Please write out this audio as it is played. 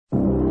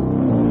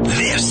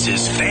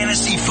is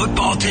Fantasy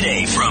Football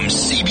Today from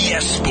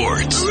CBS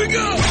Sports. Here we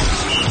go.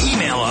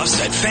 Email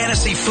us at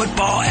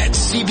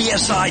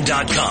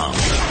fantasyfootball@cbsi.com.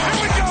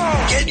 Here we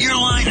go. Get your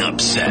lineup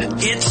set.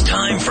 It's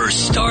time for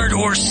Start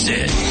or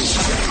Sit.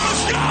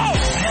 Let's go.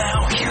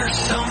 Now here's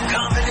some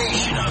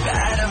combination of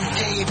Adam,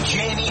 Dave,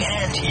 Jamie,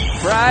 and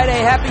Heath. Friday,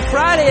 happy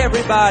Friday,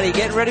 everybody.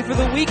 Getting ready for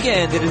the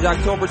weekend. It is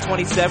October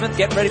 27th.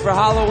 Getting ready for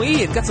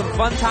Halloween. Got some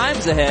fun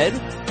times ahead.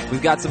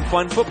 We've got some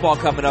fun football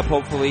coming up,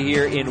 hopefully,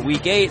 here in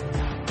Week 8.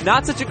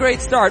 Not such a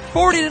great start.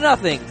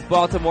 40-0,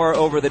 Baltimore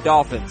over the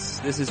Dolphins.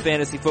 This is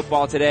Fantasy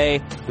Football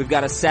Today. We've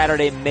got a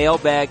Saturday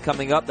mailbag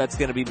coming up. That's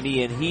going to be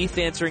me and Heath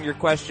answering your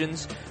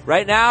questions.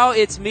 Right now,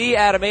 it's me,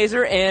 Adam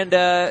Azer, and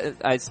I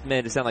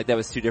made it sound like that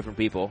was two different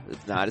people.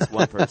 It's not. It's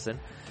one person.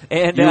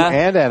 And you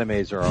and Adam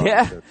Azer are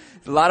yeah,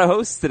 a lot of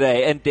hosts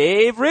today. And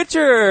Dave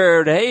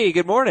Richard. Hey,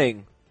 good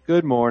morning.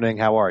 Good morning.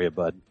 How are you,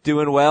 bud?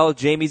 Doing well.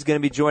 Jamie's going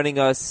to be joining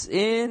us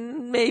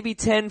in maybe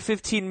 10,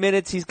 15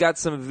 minutes. He's got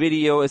some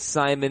video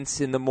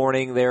assignments in the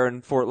morning there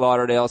in Fort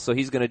Lauderdale, so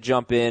he's going to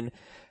jump in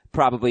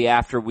probably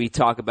after we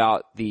talk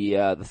about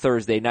the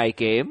Thursday night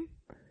game.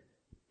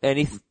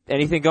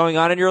 Anything going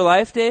on in your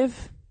life, Dave?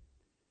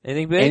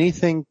 Anything big?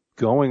 Anything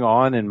going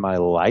on in my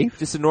life?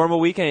 Just a normal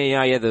weekend? You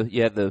know,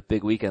 you had the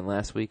big weekend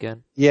last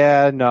weekend.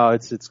 Yeah, no,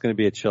 it's going to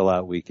be a chill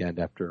out weekend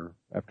after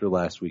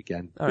last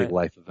weekend. All big right.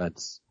 Life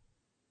events.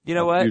 You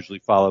know what? Usually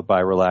followed by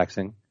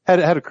relaxing.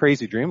 Had a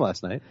crazy dream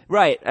last night.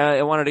 Right.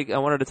 I wanted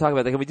to talk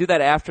about that. Can we do that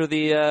after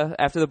the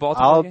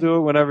Baltimore I'll game? do it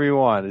whenever you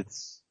want.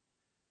 It's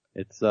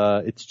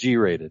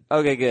G-rated.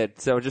 Okay, good.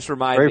 So just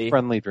remind me. Very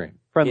friendly dream.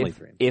 Friendly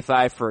dream. If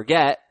I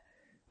forget,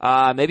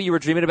 maybe you were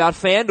dreaming about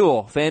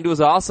FanDuel. FanDuel's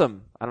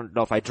awesome. I don't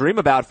know if I dream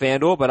about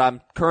FanDuel, but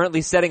I'm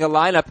currently setting a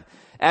lineup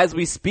as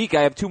we speak.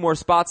 I have 2 more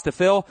spots to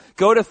fill.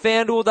 Go to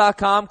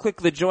FanDuel.com, click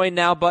the Join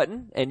Now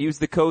button, and use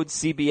the code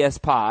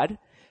CBSPod.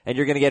 And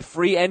you're going to get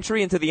free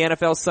entry into the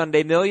NFL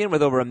Sunday Million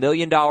with over $1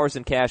 million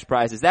in cash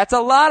prizes. That's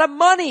a lot of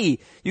money!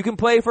 You can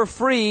play for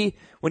free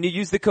when you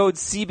use the code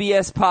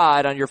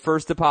CBSPod on your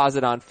first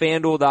deposit on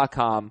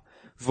FanDuel.com.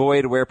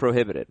 Void where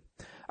prohibited.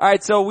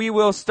 Alright, so we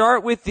will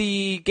start with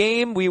the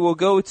game. We will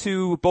go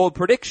to bold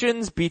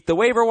predictions, beat the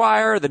waiver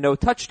wire, the no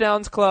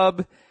touchdowns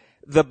club,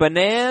 the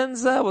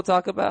bonanza. We'll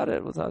talk about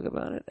it.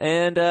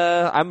 And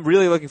I'm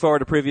really looking forward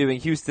to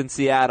previewing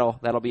Houston-Seattle.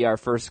 That'll be our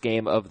first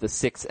game of the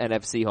 6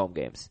 NFC home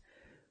games.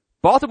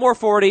 Baltimore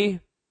 40,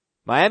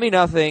 Miami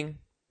nothing,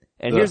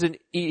 and here's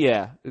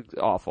it's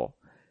awful.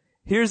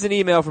 Here's an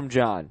email from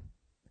John.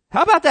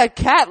 How about that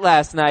cat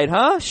last night,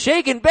 huh?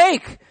 Shake and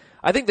bake!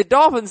 I think the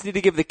Dolphins need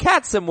to give the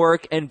cat some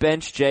work and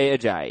bench Jay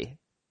Ajayi.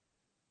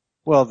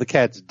 Well, the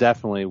cat's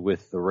definitely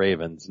with the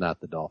Ravens,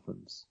 not the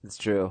Dolphins. It's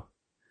true.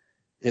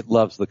 It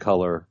loves the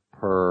color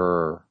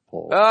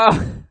purple.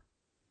 Oh,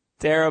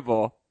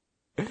 terrible.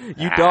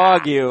 You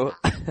dog, you.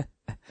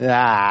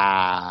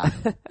 Yeah,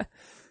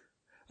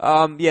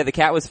 the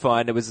cat was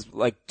fun. It was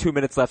like 2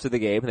 minutes left of the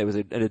game. There was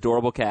an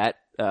adorable cat,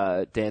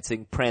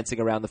 dancing, prancing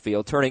around the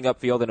field, turning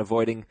upfield and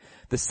avoiding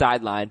the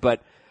sideline.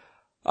 But,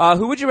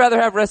 who would you rather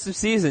have rest of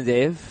season,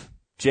 Dave?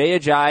 Jay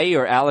Ajayi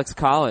or Alex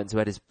Collins, who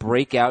had his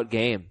breakout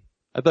game?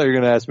 I thought you were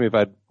going to ask me if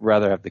I'd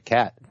rather have the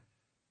cat.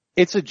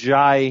 It's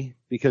Ajayi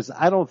because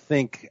I don't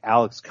think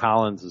Alex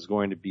Collins is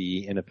going to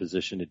be in a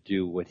position to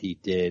do what he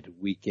did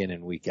week in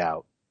and week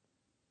out.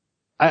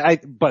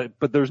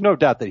 But there's no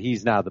doubt that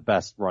he's now the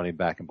best running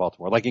back in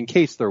Baltimore. Like, in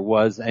case there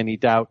was any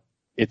doubt,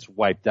 it's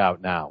wiped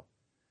out now.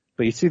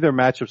 But you see their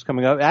matchups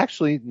coming up.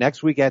 Actually,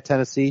 next week at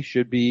Tennessee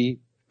should be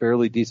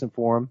fairly decent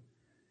for him.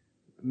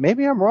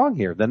 Maybe I'm wrong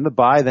here. Then the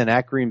bye, then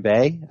at Green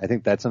Bay. I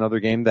think that's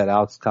another game that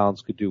Alex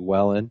Collins could do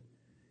well in.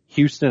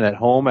 Houston at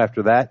home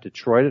after that.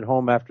 Detroit at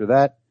home after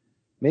that.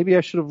 Maybe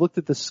I should have looked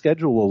at the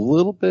schedule a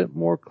little bit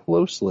more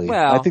closely.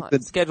 Well, I think the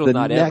schedule's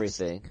not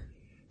everything.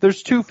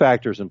 There's 2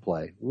 factors in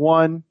play.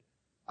 One,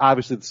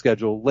 obviously the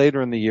schedule.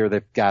 Later in the year,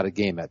 they've got a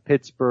game at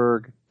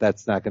Pittsburgh.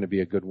 That's not going to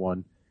be a good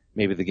one.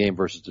 Maybe the game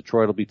versus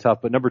Detroit will be tough.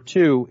 But number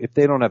 2, if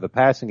they don't have a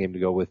passing game to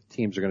go with,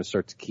 teams are going to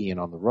start to key in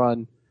on the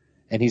run,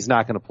 and he's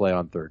not going to play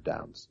on third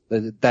downs.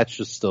 That's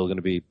just still going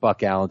to be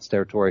Buck Allen's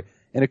territory,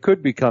 and it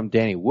could become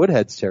Danny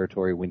Woodhead's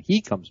territory when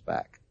he comes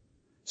back.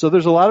 So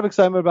there's a lot of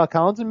excitement about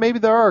Collins, and maybe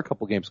there are a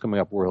couple games coming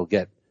up where he'll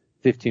get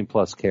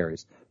 15-plus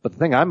carries. But the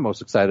thing I'm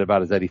most excited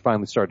about is that he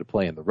finally started to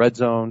play in the red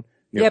zone,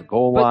 near the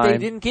goal line. But they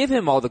didn't give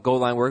him all the goal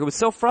line work. It was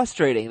so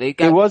frustrating. They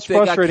got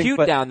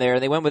cute down there,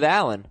 and they went with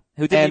Allen,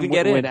 who didn't even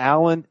get in. When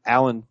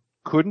Allen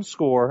couldn't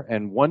score,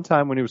 and one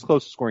time when he was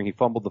close to scoring, he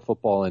fumbled the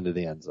football into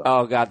the end zone.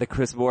 Oh God, the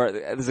Chris Moore.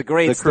 There's a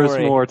great story. The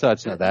Chris Moore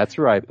touchdown. That's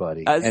right,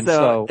 buddy. Just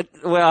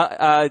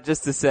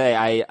to say,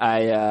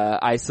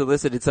 I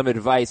solicited some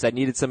advice. I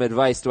needed some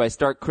advice. Do I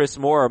start Chris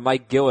Moore or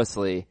Mike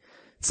Gillislee?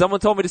 Someone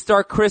told me to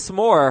start Chris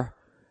Moore.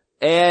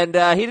 And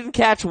he didn't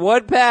catch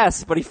one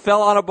pass, but he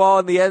fell on a ball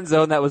in the end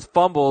zone that was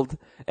fumbled,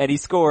 and he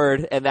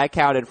scored, and that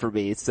counted for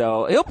me.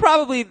 So he'll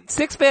probably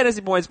 6 fantasy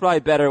points,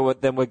 probably better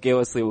than what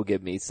Gillislee will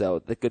give me.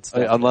 So the good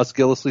stuff. Unless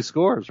Gillislee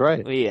scores,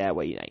 right? Yeah,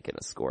 well, you ain't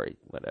gonna score,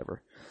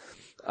 whatever.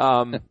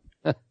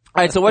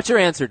 All right, so what's your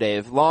answer,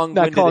 Dave?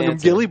 Not calling him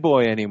Gilly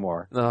Boy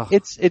anymore. Ugh.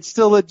 It's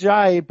still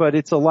Ajayi, but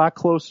it's a lot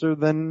closer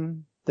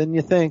than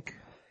you think.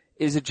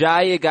 Is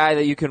Ajayi a guy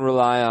that you can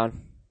rely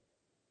on?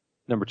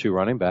 Number 2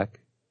 running back.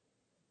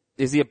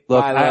 Is he a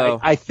Look, buy low?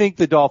 I think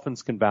the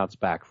Dolphins can bounce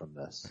back from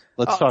this.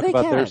 Let's talk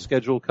about their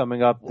schedule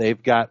coming up.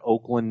 They've got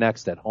Oakland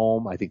next at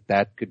home. I think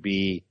that could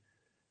be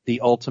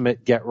the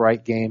ultimate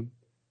get-right game.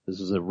 This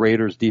is a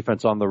Raiders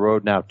defense on the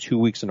road now 2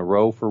 weeks in a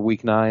row for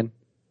week 9.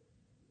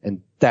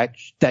 And that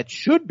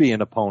should be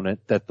an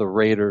opponent that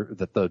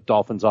the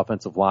Dolphins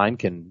offensive line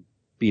can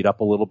beat up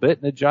a little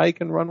bit and Ajayi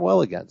can run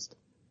well against.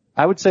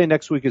 I would say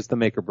next week is the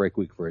make or break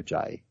week for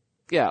Ajayi.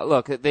 Yeah,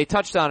 look, they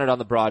touched on it on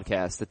the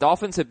broadcast. The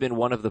Dolphins have been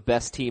one of the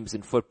best teams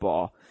in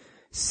football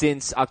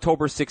since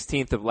October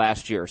 16th of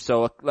last year.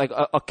 So like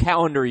a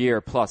calendar year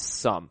plus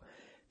some.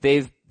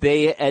 They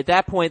at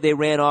that point they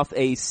ran off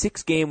a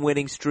 6-game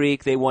winning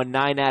streak. They won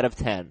 9 out of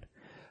 10.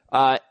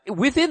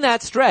 Within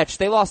that stretch,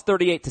 they lost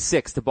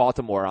 38-6 to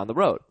Baltimore on the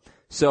road.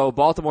 So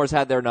Baltimore's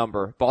had their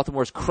number.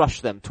 Baltimore's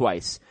crushed them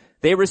twice.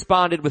 They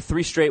responded with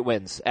 3 straight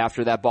wins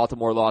after that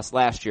Baltimore loss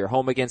last year,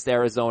 home against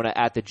Arizona,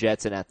 at the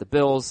Jets, and at the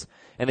Bills,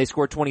 and they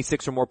scored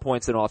 26 or more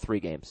points in all 3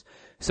 games.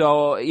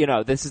 So,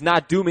 this is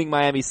not dooming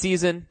Miami's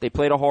season. They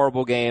played a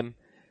horrible game,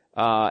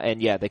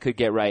 and yeah, they could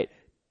get right.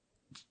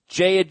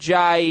 Jay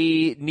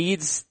Ajayi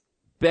needs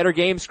better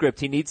game script.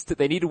 They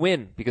need to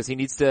win because he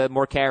needs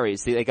more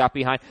carries. They got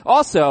behind.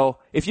 Also,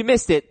 if you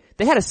missed it,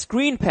 they had a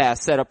screen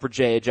pass set up for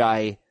Jay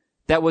Ajayi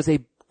that was a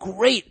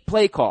great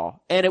play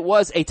call, and it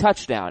was a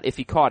touchdown if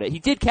he caught it. He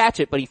did catch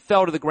it, but he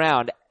fell to the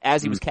ground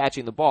as he was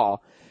catching the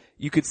ball.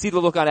 You could see the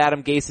look on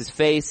Adam Gase's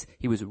face.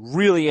 He was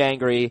really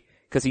angry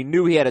because he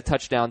knew he had a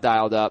touchdown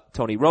dialed up.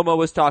 Tony Romo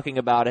was talking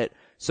about it,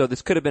 so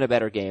this could have been a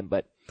better game,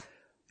 but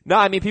no,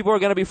 I mean, people are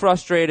going to be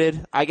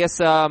frustrated. I guess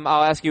I'll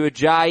ask you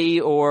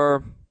Ajayi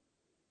or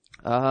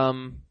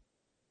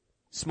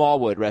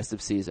Smallwood rest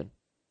of season.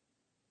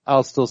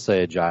 I'll still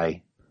say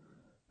Ajayi,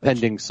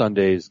 pending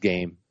Sunday's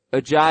game.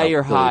 Ajayi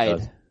or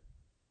Hyde?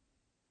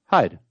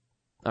 Hyde.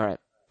 All right.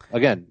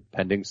 Again,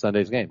 pending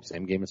Sunday's game.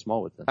 Same game as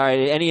Smallwood then. All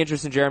right. Any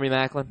interest in Jeremy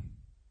Maclin?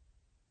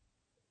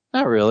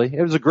 Not really.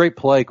 It was a great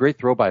play, great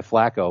throw by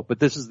Flacco, but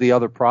this is the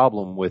other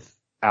problem with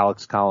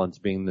Alex Collins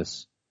being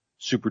this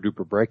super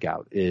duper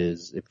breakout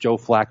is if Joe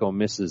Flacco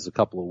misses a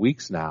couple of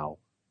weeks now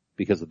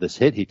because of this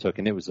hit he took,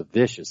 and it was a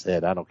vicious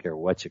hit. I don't care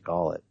what you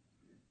call it.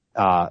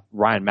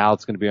 Ryan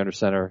Mallett's going to be under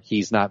center.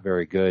 He's not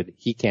very good.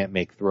 He can't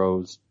make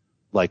throws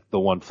like the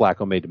one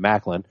Flacco made to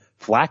Maclin.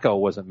 Flacco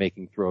wasn't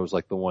making throws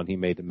like the one he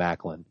made to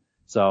Maclin.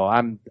 So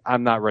I'm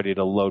not ready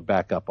to load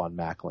back up on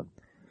Maclin.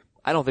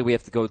 I don't think we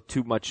have to go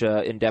too much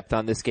in depth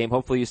on this game.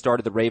 Hopefully you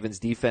started the Ravens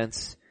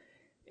defense.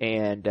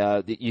 And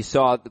you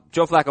saw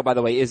Joe Flacco, by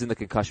the way, is in the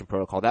concussion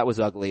protocol. That was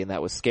ugly and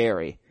that was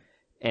scary.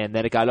 And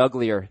then it got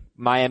uglier.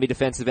 Miami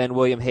defensive end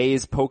William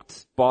Hayes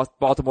poked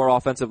Baltimore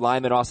offensive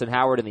lineman Austin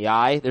Howard in the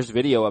eye. There's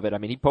video of it. I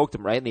mean, he poked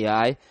him right in the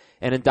eye.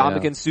 And then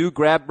Ndamukong Suh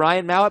grabbed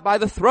Ryan Mallett by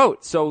the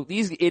throat. So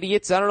these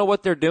idiots, I don't know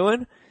what they're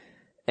doing.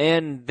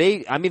 And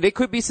they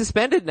could be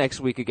suspended next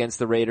week against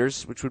the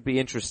Raiders, which would be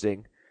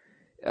interesting.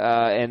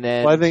 And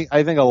then. Well,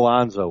 I think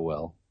Alonzo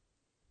will.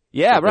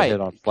 Yeah, right. Hit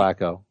on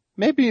Flacco.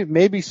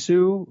 Maybe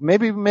Sue,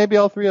 maybe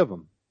all 3 of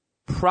them.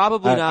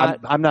 Probably not.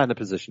 I'm not in a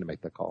position to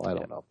make that call. I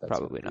don't know if that's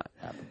probably not.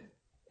 Happen.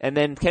 And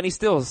then Kenny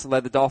Stills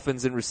led the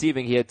Dolphins in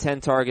receiving. He had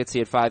 10 targets. He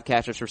had 5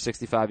 catches for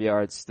 65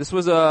 yards. This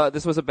was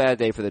a bad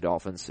day for the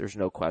Dolphins. There's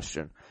no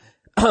question.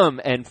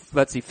 And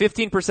let's see,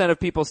 15% of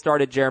people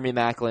started Jeremy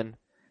Maclin,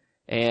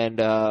 and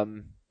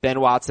Ben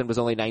Watson was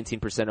only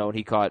 19% owned.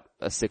 He caught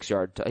a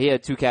 6-yard. He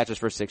had 2 catches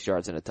for 6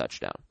 yards and a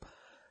touchdown.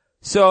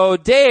 So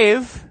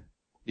Dave,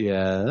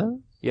 yeah,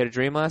 you had a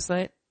dream last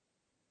night?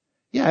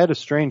 Yeah, I had a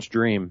strange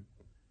dream.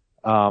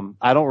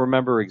 I don't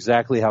remember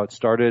exactly how it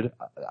started.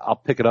 I'll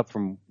pick it up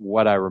from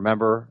what I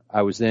remember.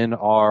 I was in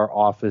our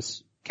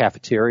office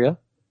cafeteria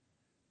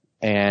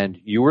and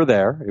you were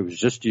there. It was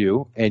just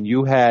you, and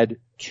you had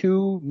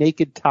 2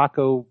 naked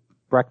taco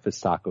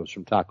breakfast tacos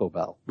from Taco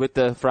Bell. With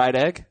the fried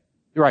egg?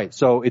 Right.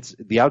 So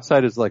the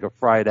outside is like a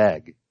fried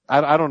egg.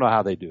 I don't know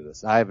how they do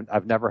this.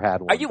 I've never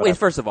had one. Wait,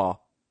 first of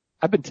all,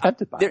 I've been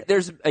tempted by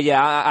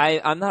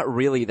it. I'm not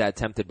really that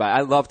tempted by it.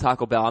 I love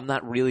Taco Bell. I'm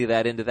not really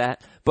that into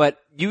that. But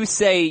you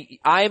say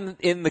I'm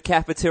in the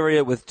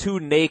cafeteria with 2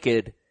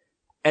 naked,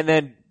 and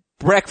then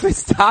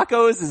breakfast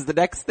tacos is the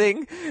next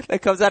thing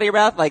that comes out of your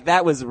mouth? Like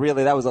that was a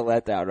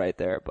letdown right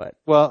there, but.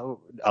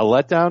 Well, a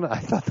letdown? I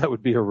thought that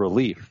would be a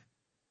relief.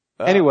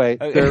 Anyway,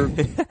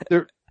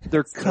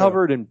 they're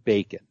covered in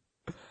bacon.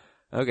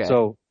 Okay.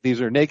 So these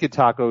are naked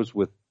tacos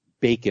with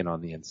bacon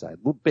on the inside,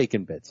 little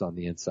bacon bits on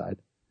the inside.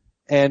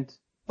 And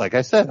like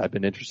I said, I've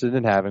been interested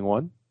in having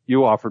one.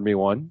 You offered me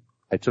one.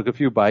 I took a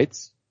few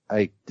bites.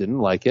 I didn't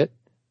like it.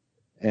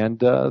 And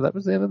that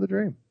was the end of the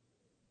dream.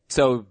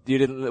 So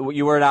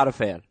you were not a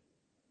fan?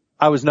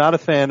 I was not a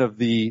fan of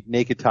the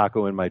naked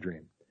taco in my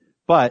dream.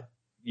 But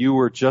you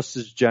were just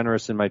as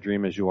generous in my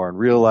dream as you are in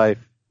real life.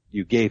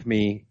 You gave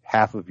me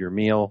half of your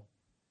meal.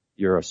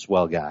 You're a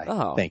swell guy.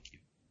 Oh. Thank you.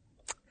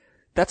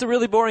 That's a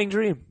really boring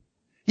dream.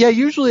 Yeah,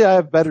 usually I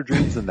have better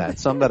dreams than that.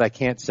 Some that I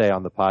can't say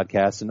on the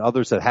podcast and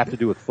others that have to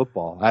do with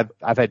football.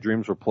 I've had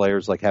dreams where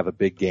players like have a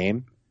big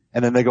game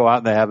and then they go out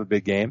and they have a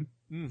big game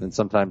and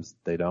sometimes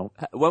they don't.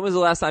 When was the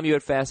last time you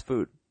had fast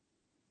food?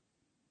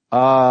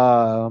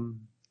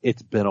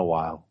 It's been a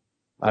while.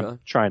 Really? I'm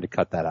trying to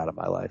cut that out of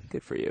my life.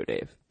 Good for you,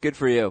 Dave. Good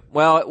for you.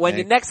 Well,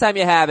 next time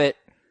you have it,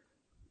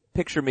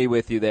 picture me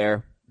with you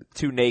there,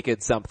 two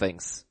naked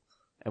somethings,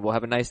 and we'll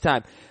have a nice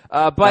time.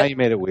 But now you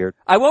made it weird.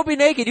 I won't be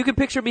naked. You can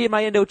picture me in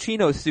my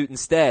Indochino suit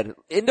instead.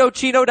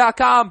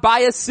 Indochino.com. Buy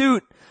a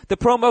suit. The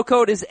promo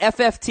code is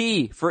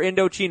FFT for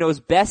Indochino's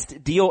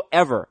best deal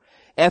ever.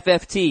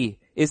 FFT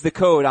is the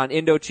code on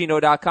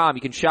Indochino.com.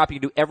 You can shop. You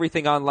can do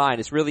everything online.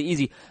 It's really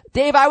easy.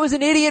 Dave, I was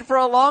an idiot for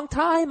a long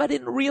time. I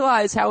didn't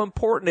realize how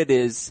important it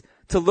is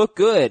to look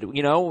good.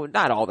 You know,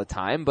 not all the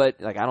time, but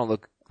like I don't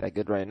look that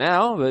good right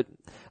now, but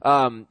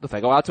if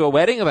I go out to a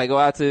wedding, if I go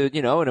out to,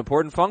 you know, an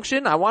important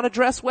function, I want to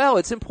dress well.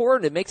 It's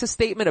important. It makes a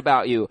statement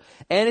about you.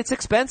 And it's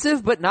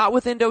expensive, but not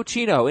with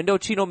Indochino.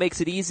 Indochino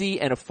makes it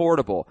easy and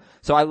affordable.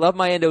 So I love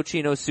my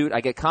Indochino suit. I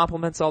get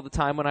compliments all the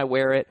time when I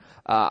wear it.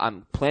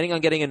 I'm planning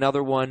on getting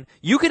another one.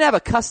 You can have a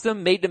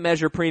custom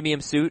made-to-measure premium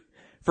suit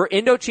for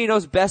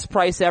Indochino's best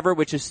price ever,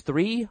 which is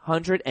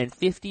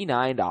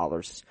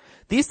 $359.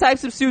 These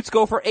types of suits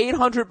go for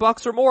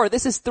 $800 or more.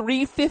 This is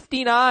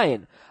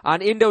 $359 on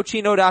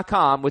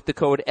Indochino.com with the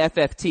code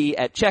FFT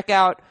at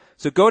checkout.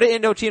 So go to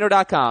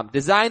Indochino.com,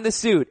 design the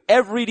suit,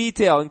 every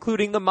detail,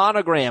 including the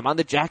monogram on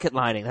the jacket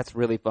lining. That's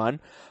really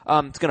fun.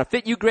 It's gonna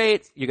fit you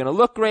great. You're gonna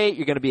look great.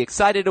 You're gonna be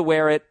excited to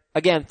wear it.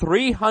 Again,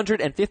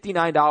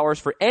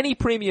 $359 for any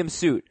premium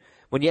suit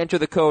when you enter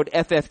the code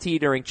FFT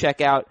during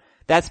checkout.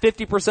 That's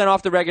 50%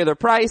 off the regular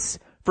price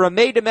for a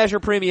made-to-measure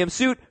premium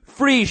suit.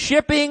 Free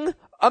shipping.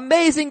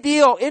 Amazing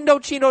deal.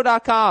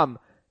 Indochino.com.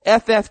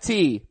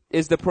 FFT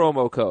is the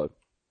promo code.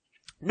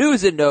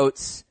 News and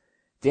notes.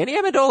 Danny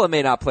Amendola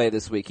may not play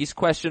this week. He's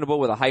questionable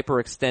with a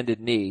hyperextended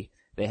knee.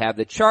 They have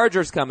the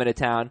Chargers coming to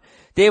town.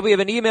 Dave, we have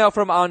an email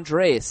from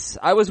Andres.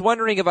 I was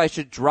wondering if I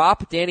should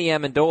drop Danny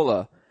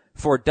Amendola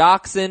for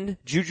Doxson,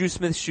 Juju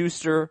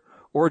Smith-Schuster,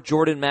 or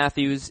Jordan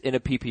Matthews in a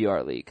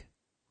PPR league.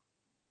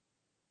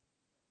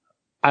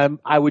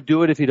 I would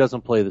do it if he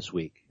doesn't play this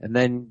week. And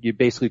then you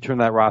basically turn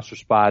that roster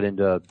spot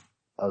into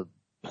a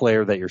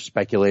player that you're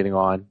speculating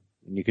on.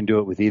 And you can do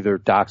it with either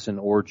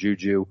Doxson or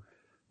Juju.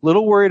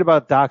 Little worried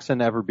about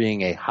Doxson ever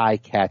being a high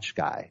catch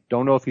guy.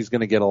 Don't know if he's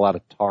going to get a lot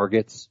of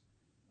targets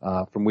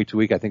from week to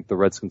week. I think the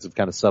Redskins have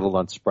kind of settled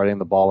on spreading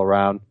the ball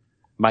around.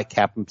 Might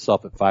cap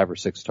himself at 5 or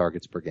 6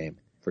 targets per game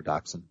for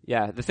Doxson.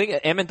 Yeah, the thing,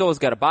 Amendola's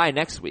got to bye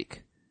next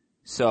week.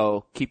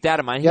 So keep that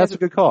in mind. Yeah, that's a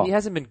good call. He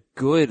hasn't been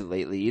good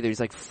lately either.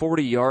 He's like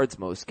 40 yards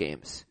most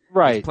games.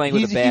 Right. He's playing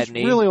with a bad knee.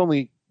 He's really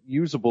only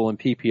usable in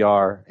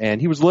PPR, and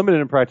he was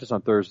limited in practice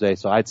on Thursday,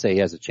 so I'd say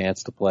he has a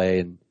chance to play,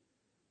 and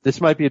this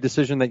might be a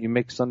decision that you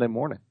make Sunday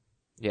morning.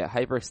 Yeah,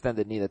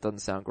 hyperextended knee, that doesn't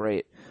sound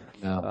great.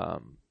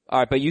 No.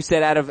 Alright, but you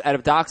said out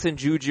of Doxson,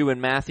 Juju,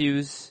 and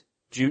Matthews,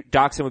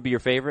 Doxson would be your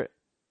favorite?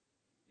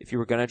 If you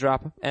were gonna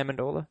drop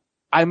Amendola?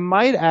 I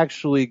might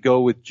actually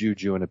go with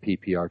Juju in a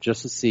PPR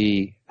just to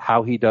see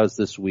how he does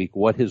this week,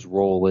 what his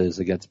role is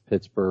against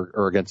Pittsburgh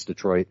or against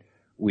Detroit.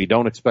 We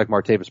don't expect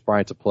Martavis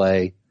Bryant to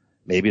play.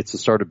 Maybe it's the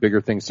start of bigger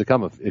things to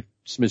come. If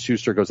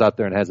Smith-Schuster goes out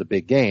there and has a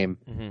big game,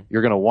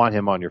 you're going to want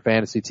him on your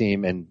fantasy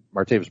team, and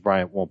Martavis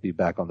Bryant won't be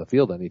back on the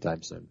field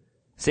anytime soon.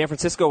 San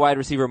Francisco wide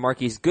receiver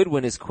Marquise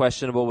Goodwin is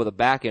questionable with a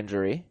back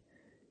injury.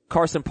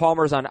 Carson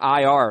Palmer's on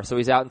IR, so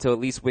he's out until at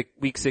least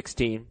week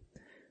 16.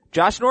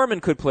 Josh Norman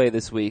could play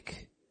this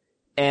week.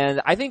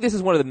 And I think this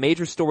is one of the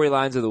major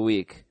storylines of the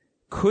week.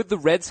 Could the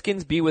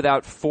Redskins be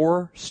without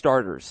 4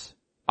 starters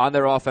on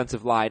their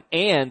offensive line?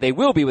 And they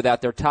will be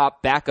without their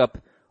top backup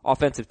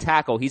offensive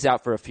tackle. He's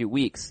out for a few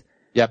weeks.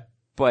 Yep.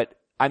 But,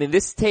 I mean,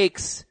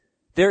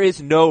 there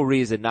is no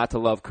reason not to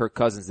love Kirk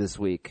Cousins this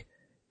week,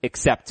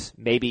 except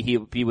maybe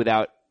he'll be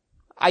without,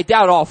 I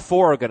doubt all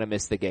 4 are gonna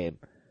miss the game.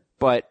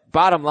 But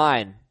bottom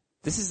line,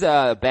 this is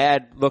a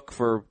bad look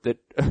for the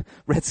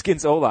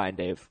Redskins O-line,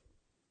 Dave.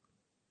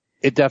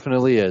 It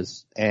definitely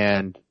is.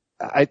 And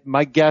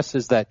my guess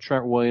is that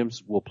Trent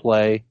Williams will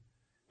play,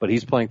 but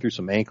he's playing through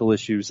some ankle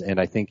issues, and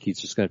I think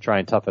he's just going to try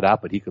and tough it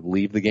out, but he could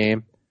leave the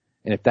game.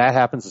 And if that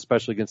happens,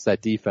 especially against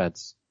that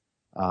defense,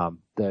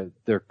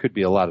 there could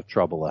be a lot of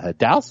trouble ahead.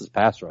 Dallas's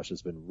pass rush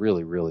has been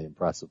really, really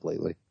impressive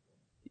lately.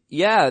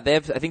 Yeah, they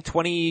have, I think,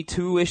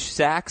 22-ish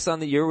sacks on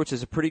the year, which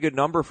is a pretty good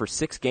number for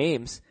 6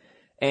 games.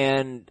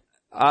 And,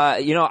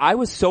 I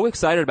was so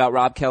excited about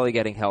Rob Kelly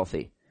getting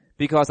healthy,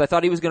 because I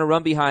thought he was going to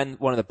run behind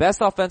one of the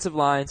best offensive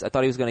lines. I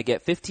thought he was going to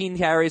get 15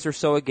 carries or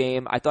so a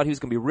game. I thought he was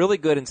going to be really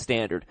good in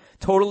standard.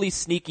 Totally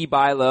sneaky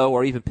buy low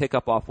or even pick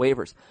up off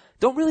waivers.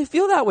 Don't really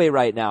feel that way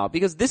right now,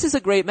 because this is a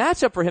great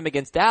matchup for him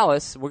against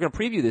Dallas. We're going to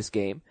preview this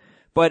game.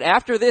 But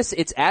after this,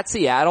 it's at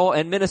Seattle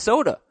and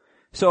Minnesota.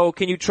 So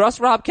can you trust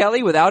Rob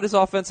Kelly without his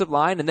offensive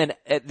line? And then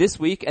this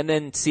week, and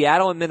then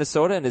Seattle and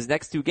Minnesota in his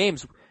next 2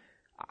 games.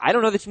 I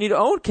don't know that you need to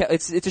own Kelly.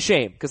 It's a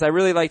shame, because I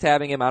really liked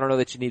having him. I don't know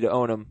that you need to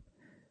own him.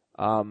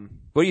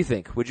 What do you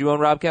think? Would you own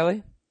Rob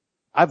Kelly?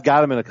 I've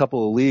got him in a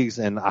couple of leagues,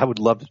 and I would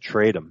love to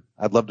trade him.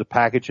 I'd love to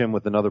package him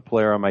with another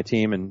player on my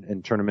team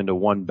and turn him into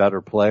one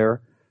better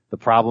player. The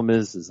problem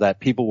is that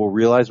people will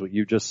realize what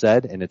you just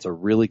said, and it's a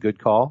really good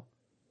call,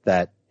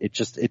 that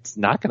it's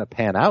not going to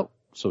pan out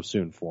so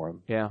soon for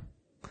him. Yeah.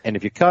 And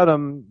if you cut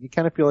him, you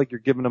kind of feel like you're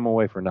giving him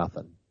away for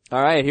nothing.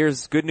 All right,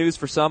 here's good news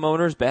for some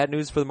owners, bad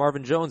news for the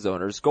Marvin Jones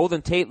owners.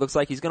 Golden Tate looks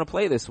like he's going to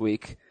play this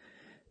week.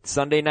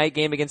 Sunday night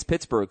game against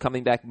Pittsburgh,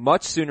 coming back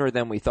much sooner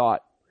than we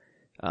thought.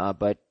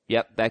 But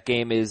yep, that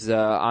game is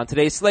on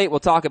today's slate. We'll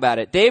talk about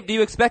it. Dave, do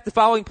you expect the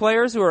following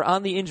players who are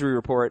on the injury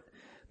report?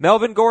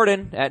 Melvin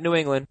Gordon at New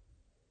England.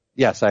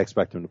 Yes, I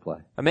expect him to play.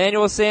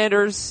 Emmanuel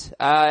Sanders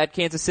at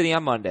Kansas City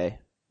on Monday.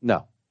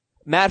 No.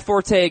 Matt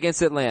Forte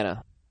against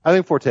Atlanta. I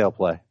think Forte will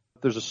play.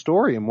 There's a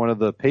story in one of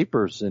the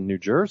papers in New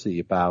Jersey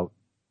about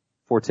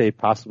Forte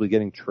possibly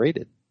getting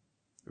traded.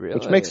 Really?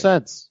 Which makes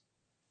sense.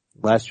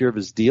 Last year of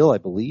his deal, I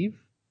believe,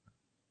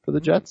 for the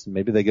Jets.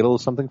 Maybe they get a little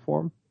something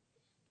for him.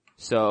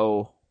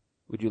 So,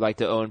 would you like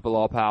to own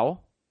Bilal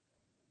Powell?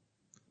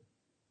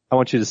 I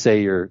want you to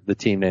say the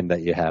team name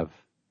that you have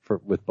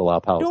with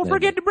Bilal Powell's Don't name.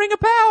 forget to bring a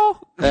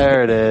Powell.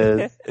 There it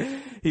is.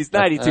 He's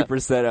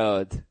 92%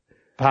 owned.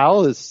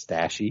 Powell is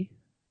stashy.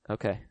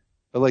 Okay.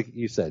 But like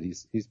you said,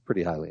 he's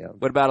pretty highly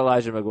owned. What about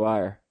Elijah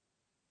McGuire?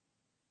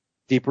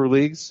 Deeper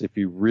leagues, if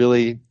you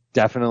really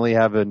definitely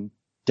have a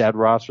dead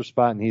roster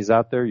spot and he's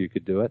out there, you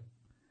could do it.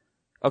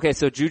 Okay,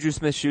 so Juju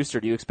Smith-Schuster,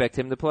 do you expect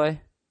him to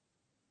play?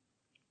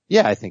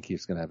 Yeah, I think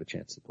he's going to have a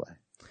chance to play.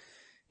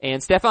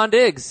 And Stephon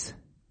Diggs.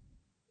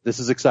 This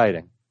is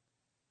exciting.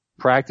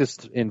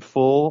 Practiced in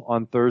full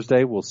on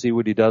Thursday. We'll see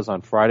what he does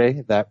on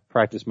Friday. That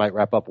practice might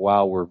wrap up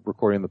while we're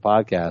recording the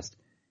podcast.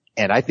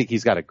 And I think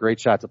he's got a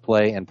great shot to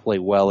play and play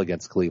well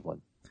against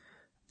Cleveland.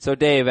 So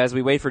Dave, as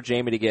we wait for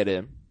Jamie to get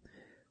in,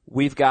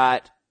 we've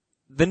got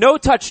the No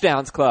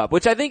Touchdowns Club,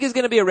 which I think is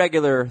going to be a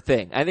regular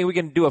thing. I think we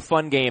can do a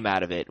fun game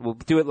out of it. We'll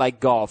do it like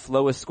golf.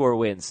 Lowest score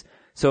wins.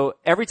 So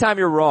every time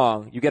you're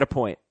wrong, you get a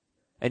point.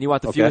 And you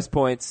want the fewest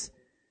points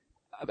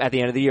at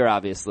the end of the year,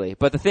 obviously.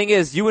 But the thing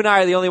is, you and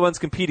I are the only ones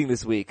competing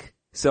this week.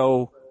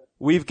 So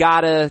we've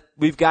gotta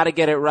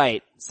get it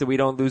right so we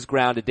don't lose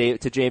ground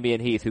to Jamie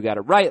and Heath, who got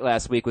it right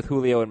last week with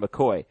Julio and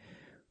McCoy.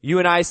 You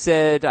and I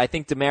said, I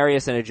think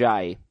Demarius and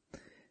Ajayi.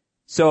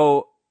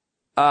 So,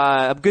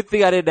 a good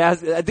thing I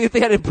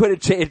didn't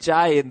put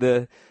Ajayi in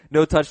the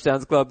No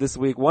Touchdowns Club this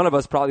week. One of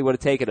us probably would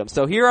have taken him.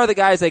 So here are the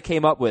guys I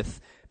came up with.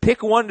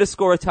 Pick one to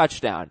score a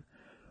touchdown.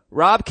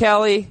 Rob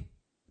Kelly,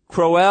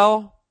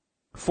 Crowell,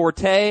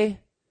 Forte,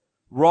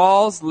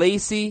 Rawls,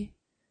 Lacey,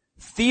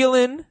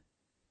 Thielen,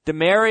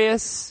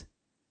 Demarius,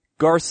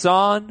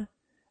 Garcon,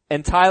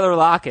 and Tyler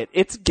Lockett.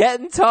 It's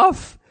getting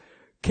tough.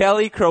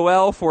 Kelly,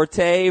 Crowell,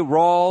 Forte,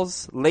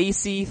 Rawls,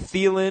 Lacey,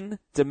 Thielen,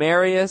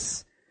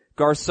 Demarius,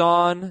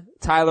 Garcon,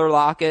 Tyler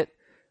Lockett.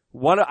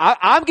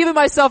 I'm giving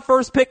myself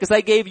first pick because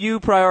I gave you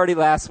priority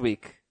last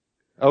week.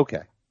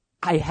 Okay.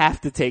 I have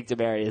to take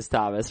Demaryius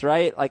Thomas,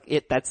 right?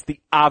 That's the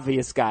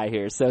obvious guy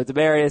here. So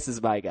Demaryius is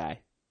my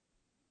guy.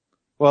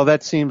 Well,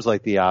 that seems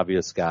like the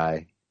obvious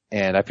guy.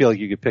 And I feel like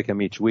you could pick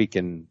him each week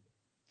and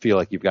feel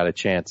like you've got a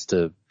chance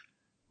to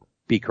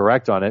be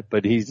correct on it,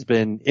 but he's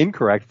been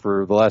incorrect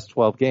for the last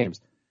 12 games.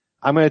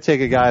 I'm going to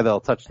take a guy that'll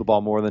touch the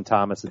ball more than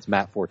Thomas. It's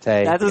Matt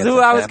Forte. That's who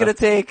I was going to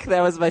take.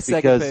 That was my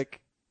second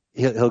pick.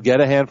 He'll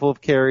get a handful of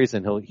carries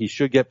and he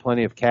should get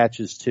plenty of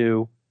catches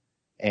too.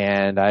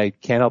 And I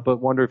can't help but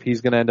wonder if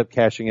he's going to end up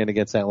cashing in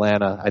against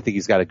Atlanta. I think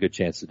he's got a good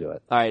chance to do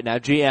it. All right, now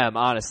GM,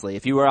 honestly,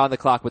 if you were on the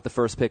clock with the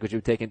first pick, would you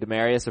have taken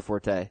Demarius or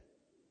Forte?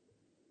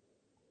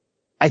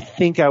 I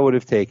think I would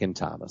have taken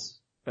Thomas.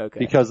 Okay.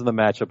 Because of the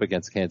matchup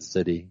against Kansas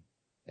City.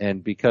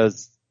 And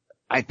because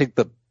I think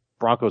the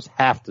Broncos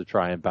have to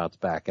try and bounce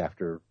back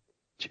after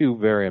two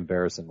very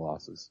embarrassing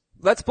losses.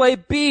 Let's play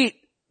Beat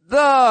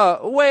the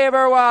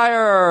Waiver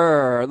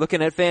Wire.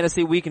 Looking at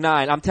Fantasy Week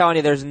 9. I'm telling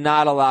you, there's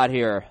not a lot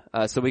here,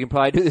 so we can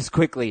probably do this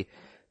quickly.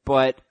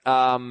 But,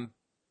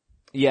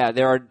 yeah,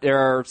 there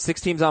are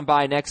 6 teams on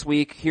bye next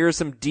week. Here are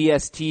some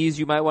DSTs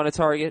you might want to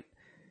target.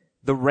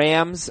 The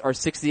Rams are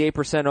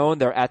 68% owned.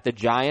 They're at the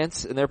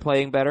Giants, and they're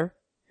playing better.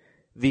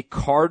 The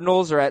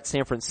Cardinals are at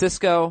San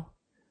Francisco.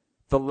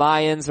 The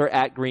Lions are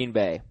at Green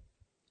Bay.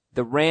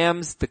 The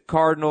Rams, the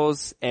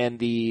Cardinals, and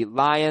the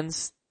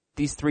Lions,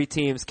 these 3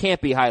 teams can't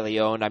be highly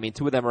owned. I mean,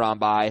 2 of them are on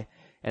bye,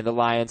 and the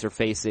Lions are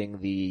facing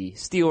the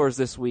Steelers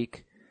this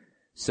week.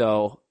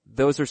 So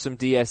those are some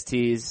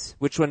DSTs.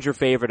 Which one's your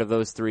favorite of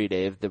those 3,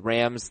 Dave? The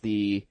Rams,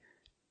 the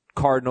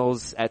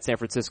Cardinals at San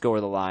Francisco,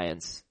 or the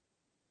Lions?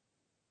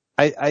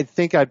 I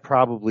think I'd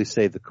probably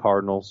say the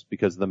Cardinals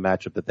because of the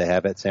matchup that they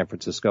have at San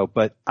Francisco,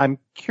 but I'm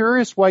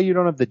curious why you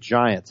don't have the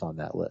Giants on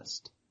that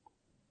list.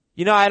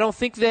 You know, I don't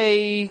think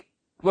the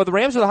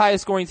Rams are the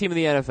highest scoring team in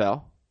the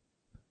NFL.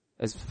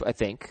 I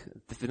think.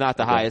 If they're not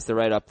the highest, they're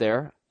right up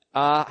there.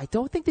 I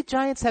don't think the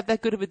Giants have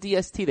that good of a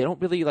DST. They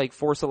don't really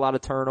force a lot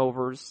of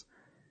turnovers.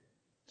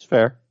 It's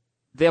fair.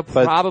 They'll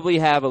probably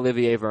have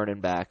Olivier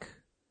Vernon back.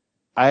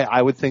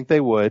 I would think they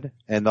would,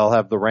 and they'll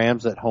have the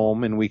Rams at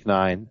home in week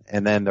 9,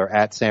 and then they're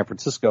at San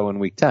Francisco in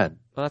week 10.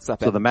 Well, that's not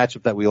bad. So the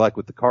matchup that we like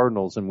with the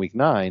Cardinals in week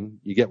 9,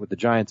 you get with the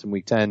Giants in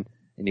week 10,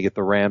 and you get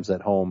the Rams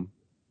at home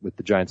with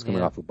the Giants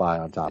coming off a bye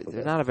on top of it.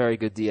 They're not a very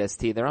good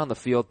DST. They're on the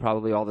field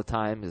probably all the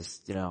time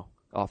because,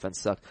 offense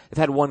sucks. They've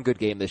had one good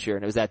game this year,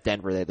 and it was at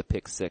Denver. They had the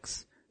pick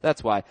 6.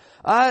 That's why.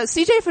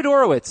 CJ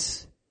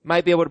Fedorowicz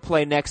might be able to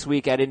play next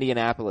week at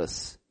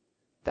Indianapolis.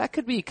 That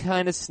could be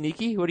kind of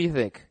sneaky. What do you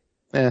think?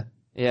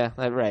 Yeah,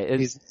 right.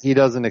 He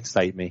doesn't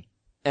excite me.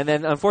 And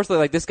then,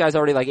 unfortunately, this guy's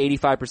already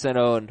 85%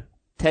 owned.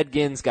 Ted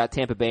Ginn's got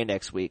Tampa Bay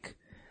next week.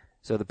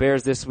 So the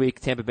Bears this week,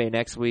 Tampa Bay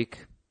next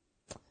week.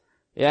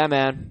 Yeah,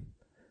 man.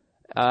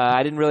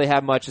 I didn't really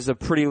have much. It's a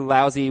pretty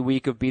lousy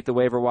week of Beat the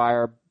Waiver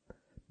Wire.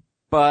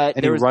 But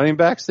any running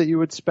backs that you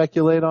would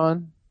speculate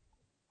on?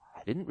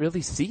 I didn't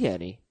really see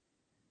any.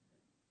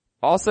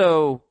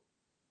 Also,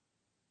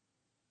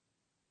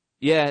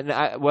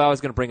 I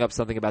was going to bring up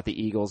something about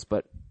the Eagles,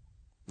 but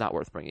not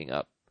worth bringing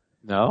up.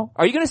 No?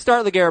 Are you going to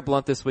start LeGarrette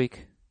Blount this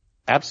week?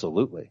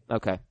 Absolutely.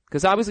 Okay.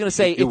 Because I was going to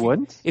say,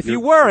 if you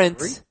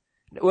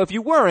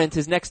weren't,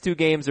 his next 2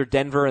 games are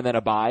Denver and then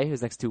a bye,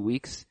 his next 2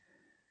 weeks.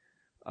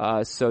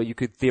 So you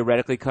could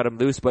theoretically cut him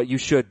loose, but you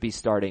should be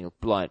starting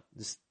Blount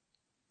because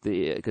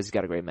he's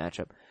got a great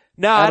matchup.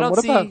 No, Adam, I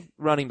don't see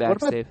running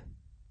backs, Dave.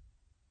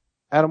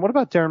 Adam, what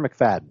about Darren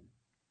McFadden?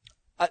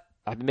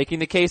 I've been making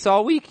the case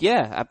all week.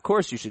 Yeah, of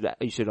course you should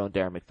own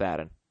Darren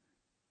McFadden.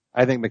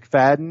 I think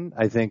McFadden,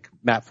 I think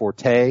Matt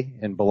Forte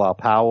and Bilal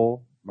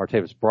Powell,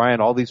 Martavis Bryant,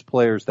 all these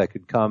players that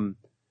could come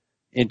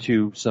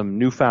into some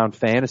newfound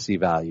fantasy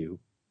value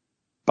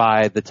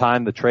by the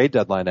time the trade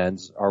deadline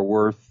ends are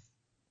worth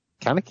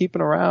kind of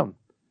keeping around.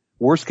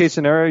 Worst case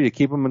scenario, you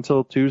keep them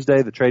until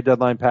Tuesday, the trade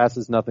deadline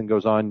passes, nothing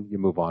goes on, you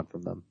move on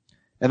from them.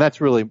 And that's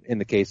really in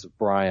the case of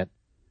Bryant.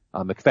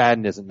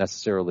 McFadden isn't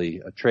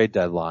necessarily a trade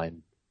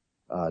deadline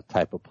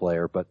type of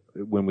player, but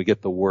when we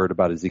get the word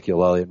about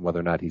Ezekiel Elliott and whether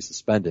or not he's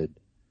suspended,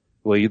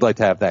 well, you'd like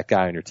to have that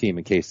guy on your team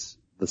in case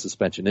the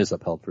suspension is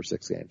upheld for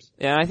 6 games.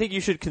 Yeah, I think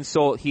you should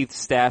consult Heath's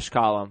stash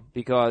column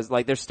because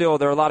there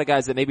are a lot of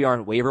guys that maybe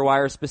aren't waiver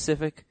wire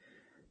specific,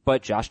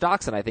 but Josh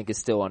Doxson I think is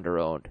still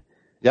underowned.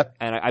 Yep.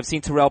 And I've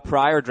seen Terrell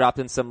Pryor dropped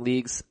in some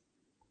leagues.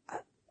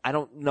 I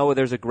don't know if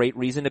there's a great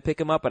reason to pick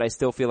him up, but I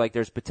still feel like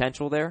there's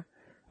potential there.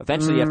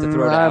 Eventually you have to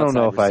throw to outside I don't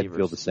know if receivers. I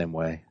feel the same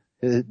way.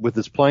 With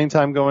his playing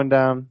time going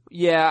down?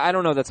 Yeah, I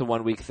don't know if that's a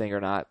 1 week thing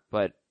or not,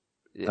 but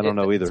I don't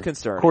know either. It's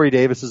concerning. Corey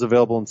Davis is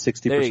available in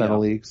 60% of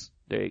leagues.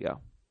 There you go.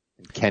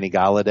 And Kenny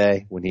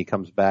Galladay, when he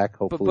comes back,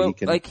 hopefully he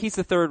can. He's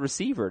the third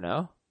receiver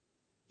now.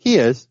 He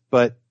is,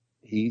 but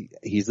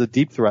he's a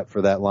deep threat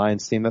for that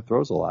Lions team that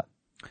throws a lot.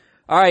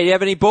 All right, you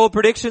have any bold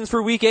predictions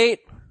for week 8?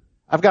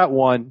 I've got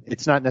one.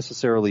 It's not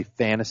necessarily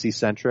fantasy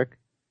centric,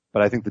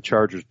 but I think the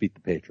Chargers beat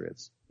the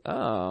Patriots.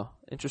 Oh,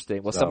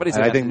 interesting. Well,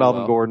 I think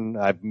Melvin Gordon,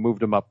 I've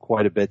moved him up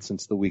quite a bit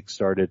since the week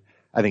started.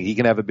 I think he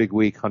can have a big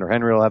week. Hunter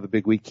Henry will have a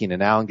big week.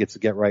 Keenan Allen gets a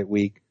get right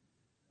week.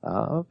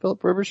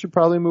 Phillip Rivers should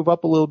probably move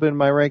up a little bit in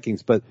my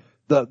rankings, but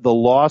the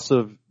loss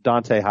of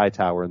Dante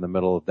Hightower in the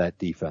middle of that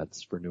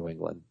defense for New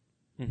England,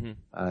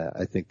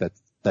 I think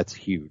that's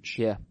huge.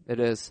 Yeah, it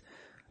is.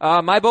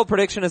 My bold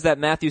prediction is that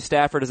Matthew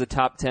Stafford is a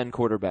top 10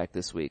 quarterback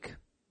this week.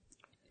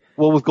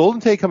 Well, with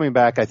Golden Tate coming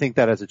back, I think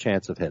that has a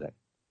chance of hitting.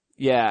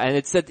 Yeah, and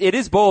it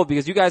is bold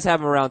because you guys have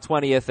him around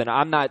 20th, and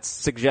I'm not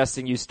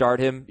suggesting you start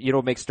him. You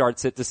don't make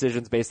start-sit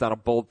decisions based on a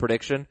bold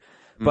prediction.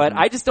 But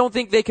I just don't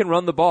think they can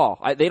run the ball.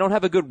 They don't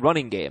have a good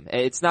running game.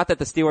 It's not that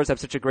the Steelers have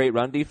such a great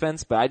run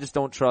defense, but I just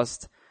don't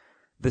trust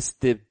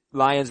the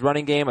Lions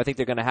running game. I think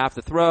they're going to have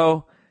to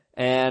throw.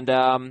 And,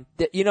 the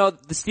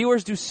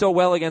Steelers do so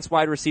well against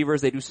wide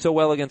receivers. They do so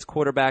well against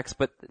quarterbacks,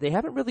 but they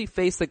haven't really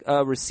faced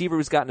a receiver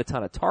who's gotten a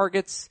ton of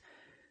targets.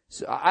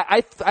 So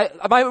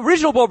my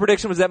original bold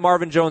prediction was that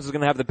Marvin Jones was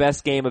going to have the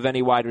best game of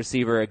any wide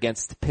receiver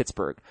against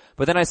Pittsburgh.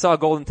 But then I saw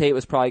Golden Tate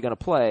was probably going to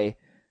play.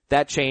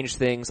 That changed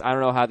things. I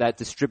don't know how that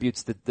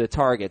distributes the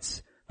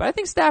targets. But I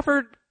think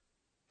Stafford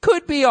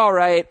could be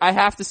alright. I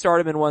have to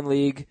start him in one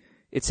league.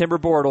 It's him or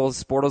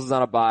Bortles. Bortles is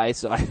on a bye,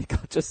 so I think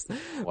I'll just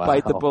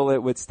bite the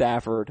bullet with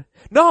Stafford.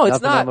 No,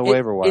 it's not. On the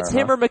waiver wire, it's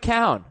him or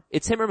McCown.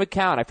 It's him or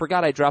McCown. I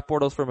forgot I dropped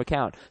Bortles for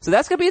McCown. So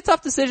that's going to be a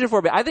tough decision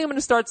for me. I think I'm going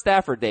to start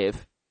Stafford,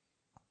 Dave.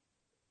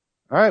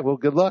 All right, well,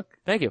 good luck.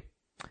 Thank you.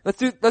 Let's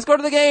go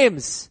to the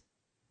games.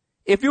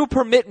 If you'll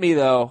permit me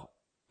though,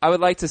 I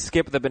would like to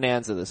skip the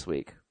bonanza this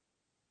week.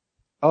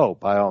 Oh,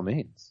 by all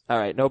means. All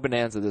right, no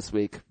bonanza this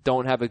week.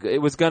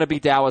 It was going to be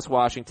Dallas,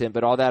 Washington,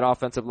 but all that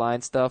offensive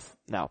line stuff,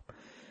 no.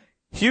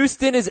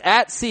 Houston is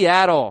at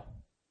Seattle.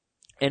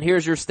 And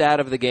here's your stat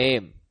of the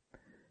game.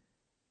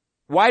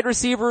 Wide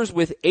receivers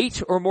with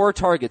 8 or more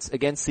targets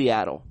against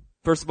Seattle.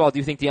 First of all, do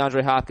you think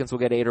DeAndre Hopkins will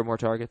get 8 or more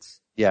targets?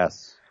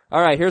 Yes.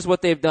 All right, here's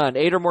what they've done.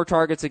 8 or more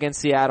targets against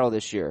Seattle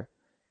this year.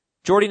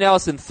 Jordy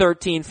Nelson,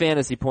 13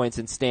 fantasy points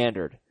in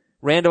standard.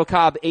 Randall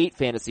Cobb, 8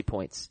 fantasy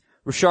points.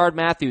 Rashard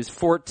Matthews,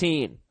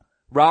 14.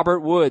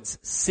 Robert Woods,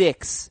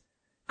 6.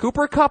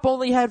 Cooper Kupp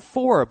only had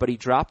 4, but he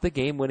dropped the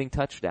game-winning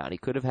touchdown. He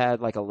could have had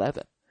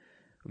 11.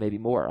 Maybe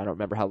more. I don't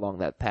remember how long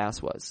that pass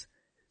was.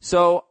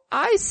 So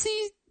I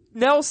see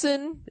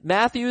Nelson,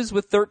 Matthews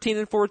with 13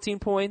 and 14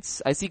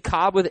 points. I see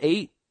Cobb with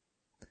 8.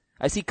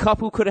 I see Kupp,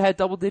 who could have had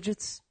double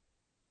digits.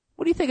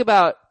 What do you think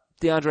about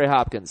DeAndre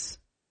Hopkins?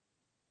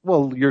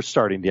 Well, you're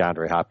starting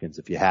DeAndre Hopkins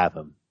if you have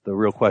him. The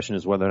real question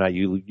is whether or not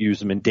you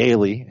use him in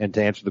daily, and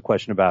to answer the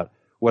question about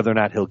whether or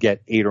not he'll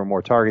get 8 or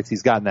more targets,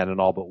 he's gotten that in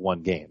all but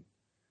one game.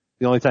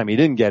 The only time he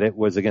didn't get it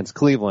was against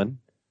Cleveland,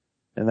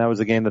 and that was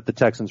a game that the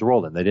Texans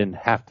rolled in. They didn't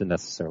have to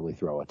necessarily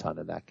throw a ton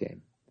in that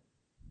game.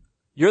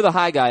 You're the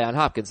high guy on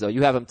Hopkins, though.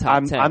 You have him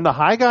top 10. I'm the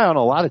high guy on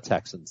a lot of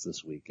Texans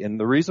this week, and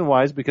the reason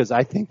why is because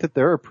I think that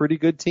they're a pretty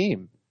good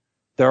team.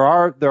 There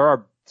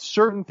are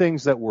certain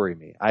things that worry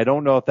me. I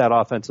don't know if that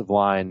offensive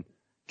line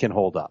can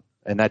hold up,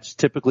 and that's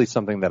typically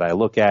something that I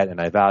look at and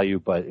I value,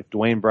 but if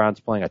Dwayne Brown's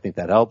playing, I think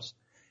that helps.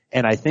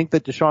 And I think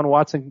that Deshaun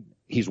Watson,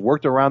 he's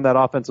worked around that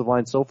offensive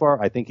line so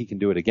far. I think he can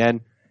do it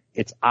again.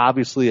 It's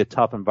obviously a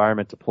tough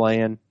environment to play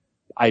in.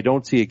 I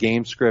don't see a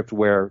game script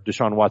where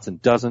Deshaun Watson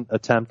doesn't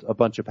attempt a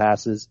bunch of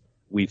passes.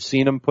 We've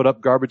seen him put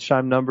up garbage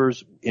time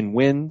numbers in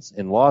wins,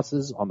 in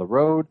losses, on the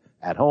road,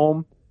 at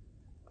home.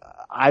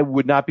 I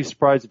would not be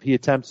surprised if he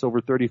attempts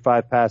over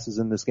 35 passes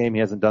in this game. He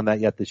hasn't done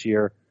that yet this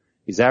year.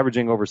 He's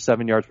averaging over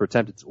 7 yards per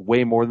attempt. It's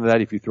way more than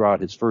that if you throw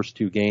out his first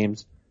 2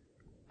 games.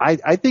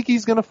 I think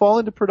he's going to fall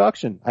into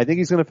production. I think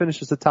he's going to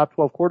finish as a top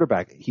 12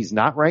 quarterback. He's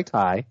not ranked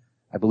high.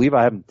 I believe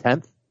I have him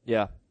 10th.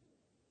 Yeah.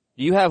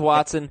 You have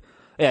Watson.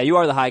 Yeah, you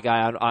are the high guy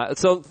on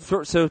so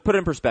put it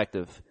in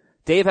perspective.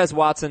 Dave has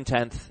Watson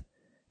 10th.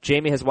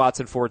 Jamie has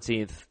Watson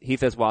 14th. Heath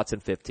has Watson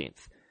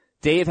 15th.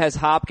 Dave has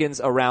Hopkins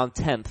around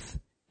 10th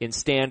in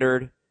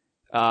standard,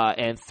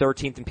 and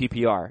 13th in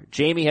PPR.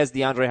 Jamie has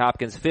DeAndre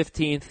Hopkins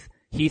 15th.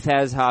 Heath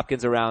has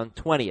Hopkins around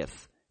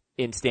 20th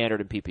in standard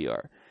and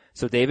PPR.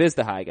 So Dave is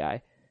the high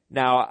guy.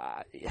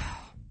 Now,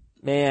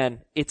 man,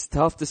 it's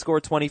tough to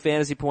score 20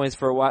 fantasy points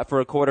for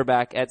a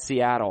quarterback at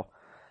Seattle.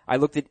 I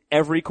looked at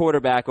every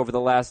quarterback over the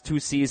last 2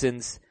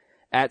 seasons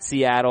at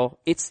Seattle.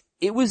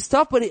 It was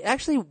tough, but it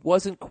actually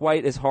wasn't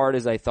quite as hard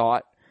as I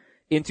thought.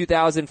 In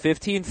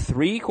 2015,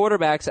 3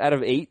 quarterbacks out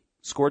of 8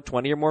 scored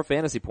 20 or more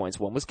fantasy points.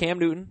 One was Cam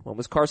Newton. One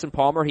was Carson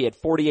Palmer. He had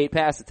 48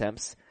 pass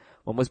attempts.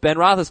 One was Ben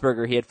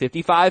Roethlisberger. He had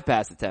 55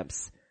 pass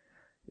attempts.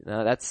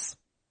 I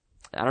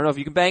don't know if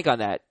you can bank on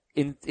that.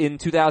 In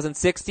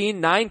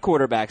 2016, 9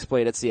 quarterbacks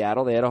played at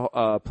Seattle. They had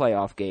a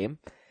playoff game.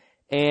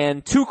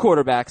 And 2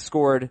 quarterbacks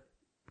scored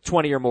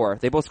 20 or more.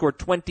 They both scored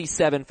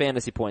 27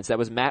 fantasy points. That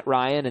was Matt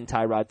Ryan and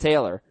Tyrod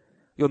Taylor.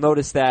 You'll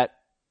notice that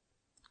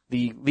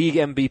the league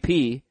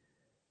MVP,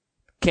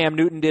 Cam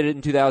Newton did it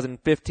in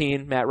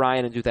 2015, Matt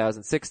Ryan in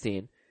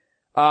 2016.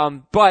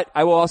 But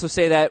I will also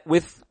say that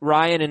with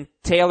Ryan and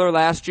Taylor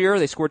last year,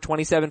 they scored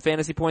 27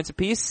 fantasy points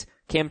apiece.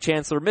 Cam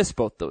Chancellor missed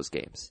both those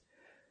games.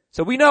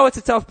 So we know it's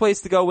a tough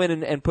place to go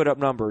in and put up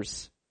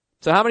numbers.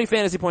 So how many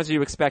fantasy points are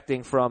you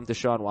expecting from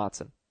Deshaun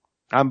Watson?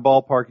 I'm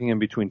ballparking in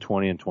between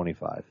 20 and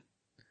 25.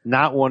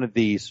 Not one of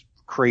these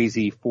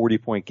crazy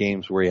 40-point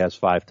games where he has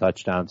 5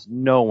 touchdowns.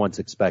 No one's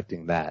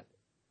expecting that.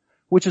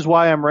 Which is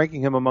why I'm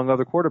ranking him among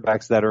other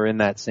quarterbacks that are in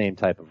that same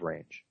type of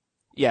range.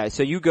 Yeah,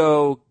 so you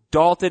go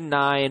Dalton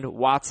 9,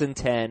 Watson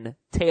 10,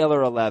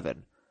 Taylor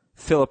 11,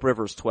 Phillip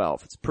Rivers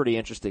 12. It's a pretty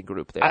interesting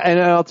group there. And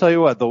I'll tell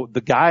you what,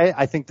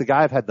 I think the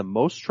guy I've had the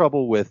most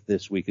trouble with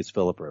this week is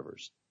Phillip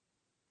Rivers.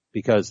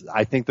 Because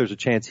I think there's a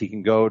chance he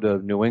can go to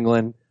New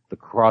England, the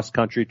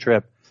cross-country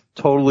trip,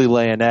 totally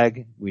lay an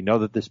egg. We know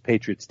that this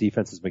Patriots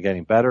defense has been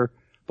getting better,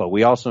 but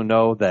we also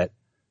know that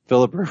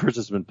Phillip Rivers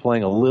has been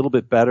playing a little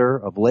bit better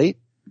of late,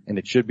 and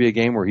it should be a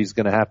game where he's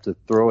going to have to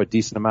throw a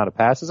decent amount of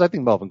passes. I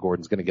think Melvin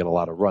Gordon's going to get a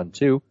lot of run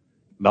too.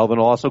 Melvin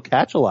will also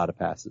catch a lot of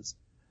passes.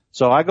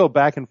 So I go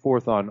back and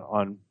forth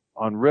on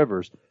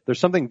Rivers. There's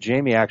something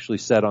Jamie actually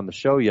said on the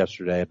show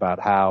yesterday about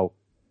how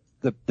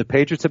the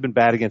Patriots have been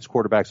bad against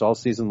quarterbacks all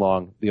season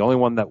long. The only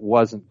one that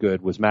wasn't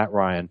good was Matt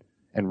Ryan,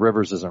 and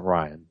Rivers isn't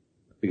Ryan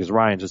because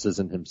Ryan just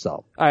isn't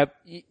himself. I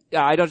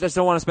just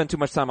don't want to spend too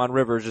much time on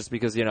Rivers just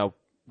because, we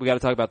got to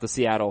talk about the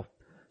Seattle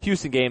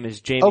Houston game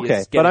as Jamie okay,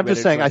 is getting but I'm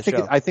just saying,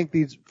 show. I think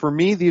these, for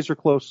me, these are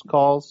close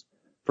calls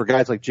for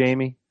guys like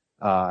Jamie.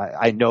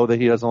 I know that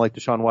he doesn't like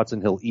Deshaun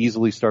Watson. He'll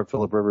easily start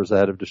Phillip Rivers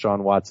ahead of Deshaun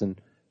Watson.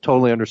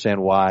 Totally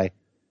understand why.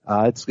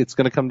 It's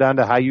going to come down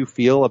to how you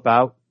feel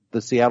about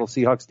the Seattle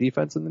Seahawks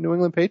defense and the New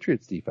England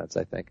Patriots defense,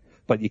 I think.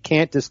 But you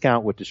can't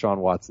discount what Deshaun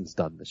Watson's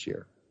done this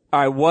year. All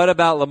right, what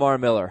about Lamar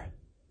Miller?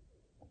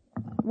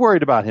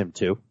 Worried about him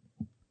too.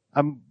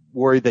 I'm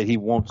worried that he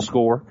won't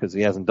score because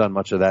he hasn't done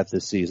much of that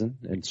this season.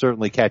 And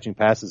certainly catching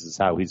passes is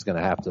how he's going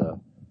to have to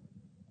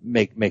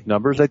make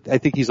numbers. I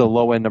think he's a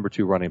low-end number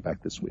 2 running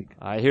back this week.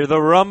 I hear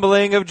the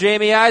rumbling of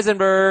Jamie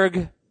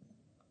Eisenberg.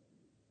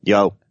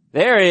 Yo.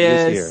 There he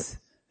is.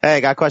 Hey, I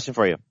got a question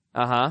for you.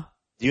 Uh-huh.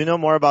 Do you know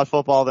more about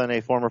football than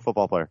a former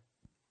football player?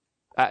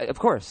 Of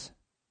course.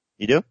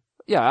 You do?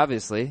 Yeah,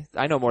 obviously.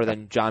 I know more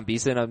than John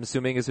Beeson, I'm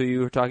assuming is who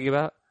you were talking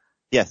about?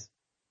 Yes.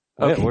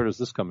 Okay. Where is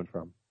this coming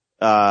from?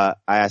 I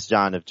asked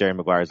John if Jerry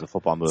Maguire is a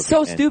football movie.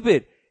 So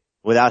stupid.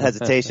 Without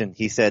hesitation,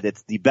 he said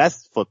it's the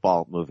best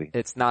football movie.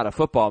 It's not a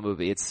football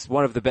movie. It's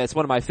one of the best,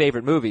 one of my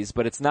favorite movies,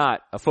 but it's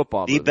not a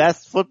football movie. The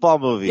best football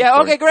movie. Yeah,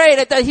 okay,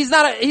 great. He's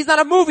not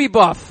a movie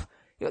buff.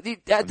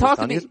 Talk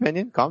to me. His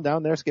opinion. Calm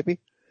down there, Skippy.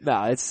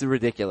 No, it's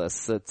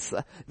ridiculous. It's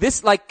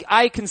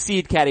I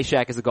concede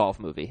Caddyshack is a golf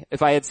movie.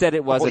 If I had said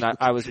it wasn't,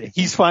 I was.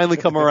 He's finally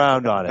come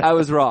around on it. I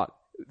was wrong.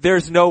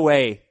 There's no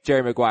way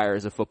Jerry Maguire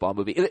is a football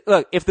movie.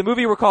 Look, if the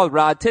movie were called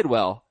Rod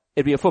Tidwell,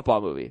 it'd be a football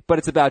movie. But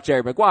it's about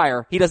Jerry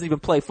Maguire. He doesn't even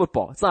play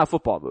football. It's not a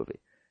football movie.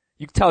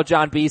 You can tell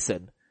John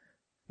Beeson.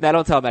 Now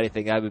don't tell him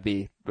anything. That would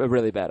be a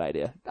really bad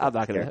idea. I'm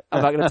not gonna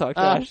talk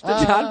trash to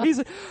John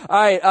Beeson.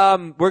 Alright,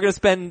 we're gonna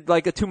spend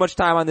too much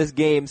time on this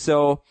game,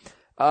 so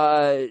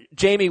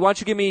Jamie, why don't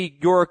you give me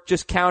your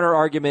just counter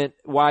argument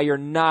why you're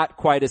not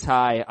quite as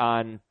high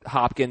on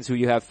Hopkins, who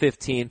you have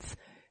 15th,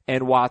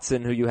 and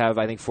Watson, who you have,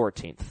 I think,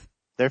 14th.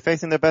 They're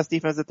facing their best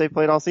defense that they've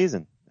played all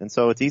season. And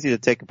so it's easy to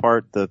take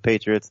apart the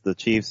Patriots, the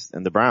Chiefs,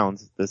 and the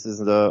Browns. This is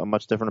a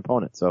much different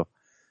opponent. So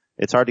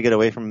it's hard to get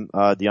away from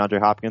DeAndre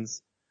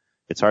Hopkins.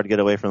 It's hard to get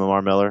away from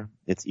Lamar Miller.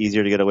 It's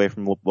easier to get away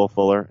from Will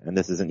Fuller. And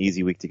this is an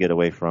easy week to get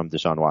away from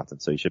Deshaun Watson.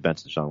 So you should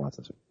bench Deshaun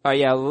Watson. Oh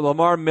yeah,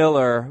 Lamar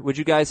Miller. Would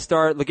you guys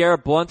start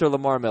LeGarrette Blount or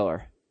Lamar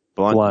Miller?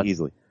 Blount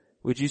easily.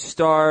 Would you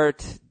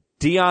start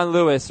Dion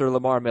Lewis or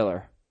Lamar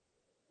Miller?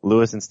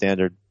 Lewis in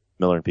standard,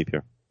 Miller in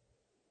PPR.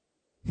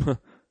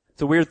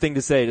 It's a weird thing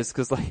to say just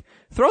cause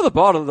throw the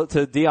ball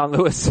to Dion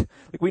Lewis.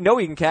 We know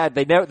he can catch,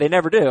 they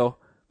never do,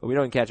 but we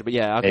know he can catch it, but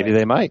yeah, okay. Maybe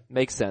they might.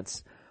 Makes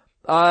sense.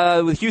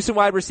 With Houston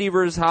wide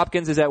receivers,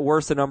 Hopkins is at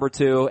worst the number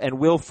 2, and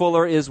Will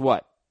Fuller is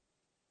what?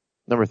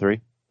 Number 3,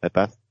 at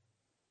best.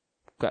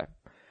 Okay.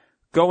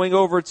 Going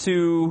over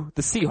to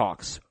the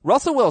Seahawks.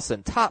 Russell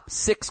Wilson, top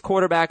 6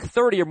 quarterback,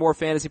 30 or more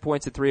fantasy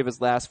points in 3 of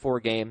his last 4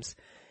 games.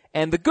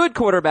 And the good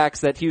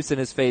quarterbacks that Houston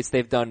has faced,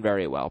 they've done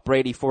very well.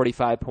 Brady,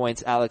 45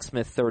 points. Alex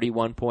Smith,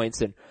 31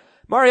 points. And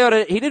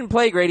Mariota, he didn't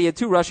play great. He had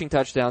 2 rushing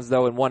touchdowns,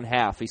 though, in one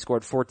half. He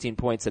scored 14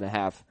 points in a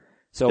half.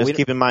 So just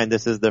keep in mind,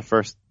 this is their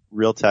first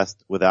real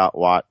test without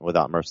Watt,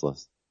 without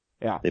Merciless.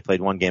 Yeah. They played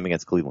one game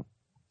against Cleveland.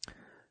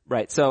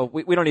 Right. So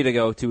we don't need to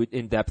go too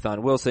in depth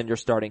on Wilson. You're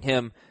starting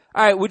him.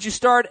 All right. Would you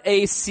start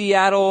a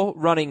Seattle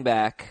running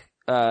back?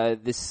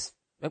 Would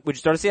you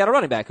start a Seattle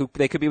running back who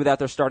they could be without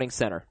their starting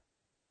center?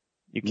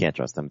 You can't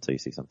trust them until you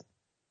see something.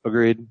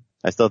 Agreed.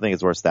 I still think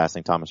it's worth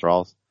stashing Thomas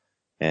Rawls.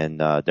 And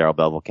Darrell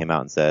Bevell came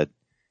out and said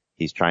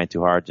he's trying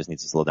too hard, just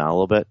needs to slow down a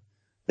little bit.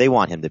 They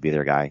want him to be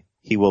their guy.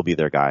 He will be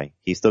their guy.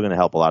 He's still going to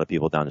help a lot of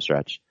people down the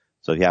stretch.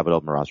 So if you have an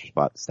open roster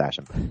spot, stash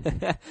him.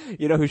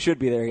 You know who should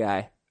be their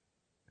guy?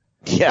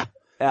 Yeah.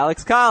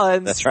 Alex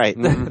Collins. That's right.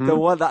 The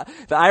one, the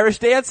Irish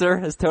dancer,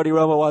 as Tony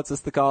Romo wants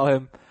us to call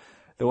him.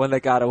 The one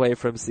that got away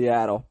from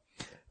Seattle.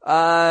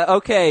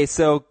 Okay,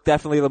 so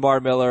definitely Lamar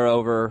Miller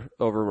over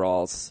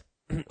Rawls.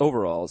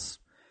 Overalls.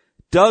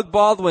 Doug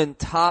Baldwin,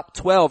 top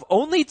 12.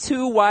 Only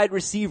 2 wide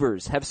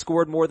receivers have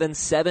scored more than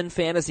 7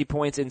 fantasy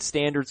points in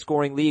standard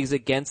scoring leagues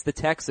against the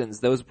Texans.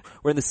 Those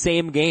were in the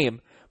same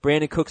game.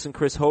 Brandon Cooks and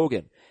Chris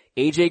Hogan.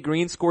 AJ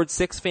Green scored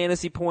 6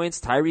 fantasy points.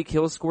 Tyreek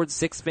Hill scored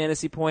 6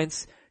 fantasy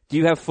points. Do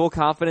you have full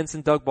confidence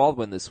in Doug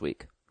Baldwin this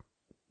week?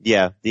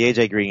 Yeah, the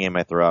AJ Green game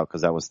I threw out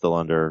because that was still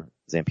under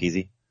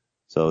Zampese.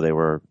 So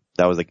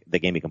that was the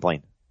game he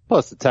complained.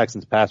 Plus the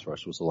Texans pass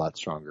rush was a lot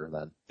stronger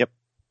then. Yep.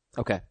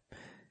 Okay.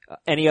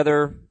 Any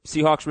other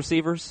Seahawks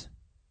receivers?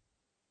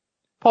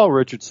 Paul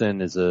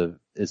Richardson is a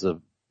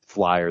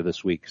flyer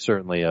this week.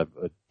 Certainly a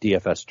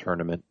DFS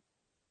tournament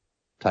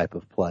type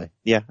of play.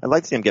 Yeah, I'd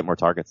like to see him get more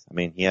targets. I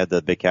mean, he had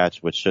the big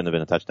catch, which shouldn't have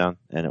been a touchdown,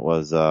 and it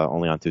was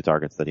only on 2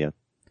 targets that he had.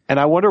 And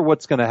I wonder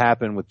what's going to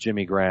happen with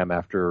Jimmy Graham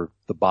after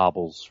the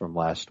bobbles from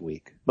last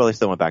week. Well, they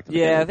still went back to the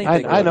game.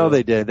 I know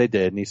they did,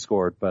 and he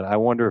scored, but I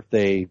wonder if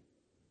they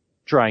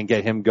try and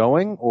get him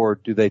going, or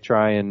do they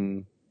try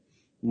and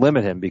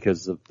limit him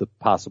because of the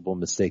possible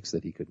mistakes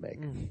that he could make?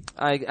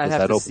 I'd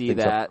have to see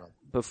that.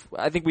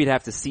 I think we'd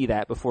have to see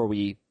that before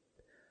we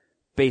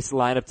base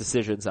lineup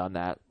decisions on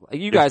that.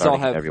 You guys all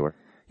have everywhere.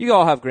 You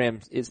all have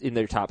Graham is in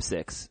their top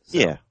 6. So.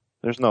 Yeah,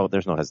 there's no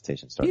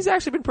hesitation. He's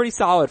actually been pretty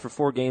solid for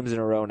 4 games in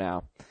a row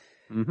now.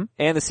 Mm-hmm.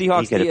 And the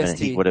Seahawks DST.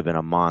 He would have been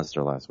a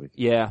monster last week.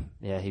 Yeah,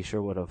 he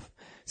sure would have.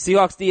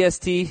 Seahawks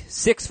DST,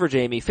 6th for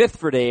Jamie, 5th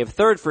for Dave,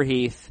 3rd for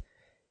Heath.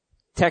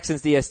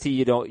 Texans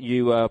DST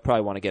you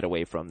probably want to get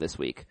away from this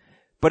week.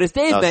 But as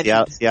Dave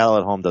mentioned, Seattle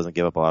at home doesn't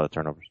give up a lot of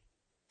turnovers.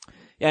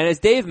 Yeah, and as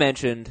Dave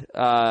mentioned,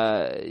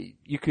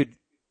 you could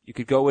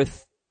go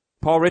with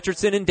Paul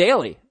Richardson and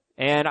Daly.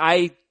 And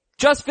I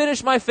just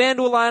finished my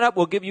FanDuel lineup.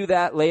 We'll give you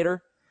that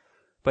later.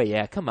 But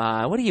yeah, come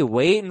on. What are you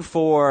waiting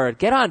for?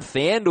 Get on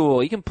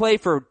FanDuel. You can play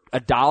for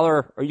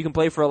 $1 or you can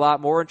play for a lot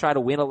more and try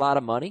to win a lot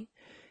of money.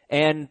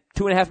 And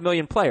 2.5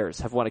 million players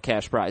have won a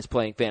cash prize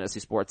playing fantasy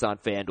sports on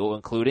FanDuel,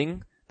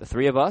 including the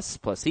 3 of us,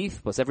 plus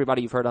Heath, plus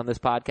everybody you've heard on this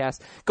podcast.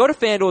 Go to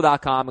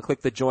FanDuel.com and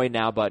click the Join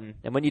Now button.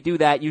 And when you do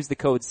that, use the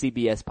code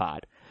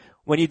CBSPod.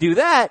 When you do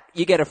that,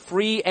 you get a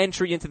free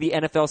entry into the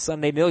NFL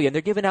Sunday Million.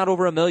 They're giving out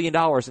over $1 million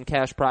in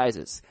cash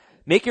prizes.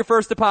 Make your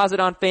first deposit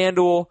on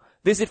FanDuel.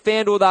 Visit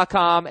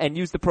FanDuel.com and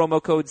use the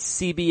promo code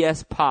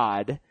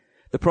CBSPod.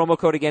 The promo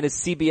code again is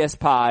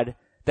CBSPod.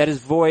 That is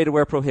void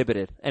where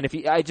prohibited. And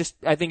I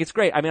think it's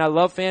great. I mean, I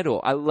love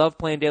FanDuel. I love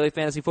playing daily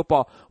fantasy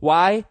football.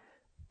 Why?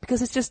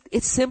 Because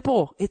it's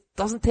simple. It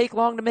doesn't take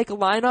long to make a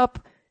lineup,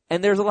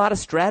 and there's a lot of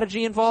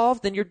strategy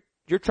involved, and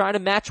you're trying to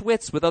match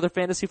wits with other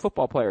fantasy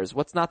football players.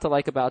 What's not to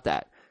like about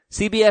that?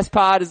 CBS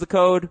Pod is the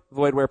code,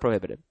 void where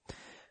prohibited.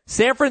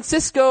 San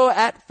Francisco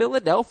at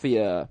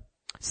Philadelphia.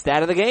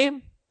 Stat of the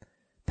game.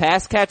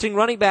 Pass catching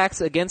running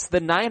backs against the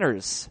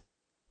Niners.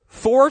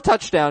 4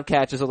 touchdown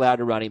catches allowed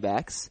to running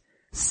backs.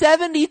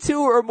 72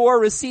 or more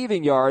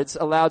receiving yards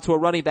allowed to a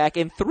running back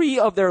in 3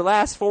 of their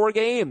last 4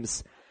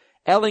 games.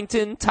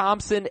 Ellington,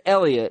 Thompson,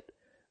 Elliott.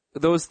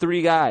 Those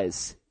 3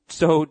 guys.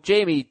 So,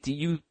 Jamie, do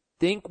you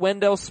think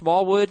Wendell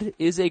Smallwood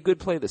is a good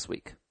play this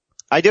week?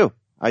 I do.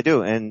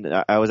 And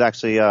I was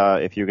actually,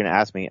 if you're going to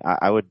ask me,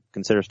 I would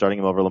consider starting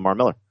him over Lamar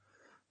Miller.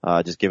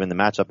 Just given the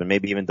matchup, and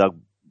maybe even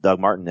Doug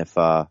Martin if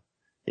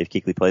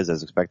Kuechly plays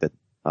as expected,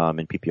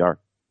 in PPR.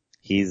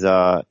 He's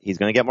going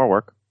to get more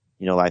work.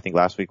 I think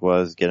last week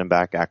was get him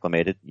back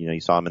acclimated. You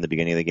saw him in the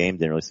beginning of the game,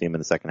 didn't really see him in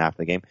the second half of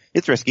the game.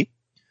 It's risky,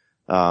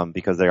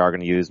 because they are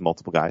going to use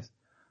multiple guys.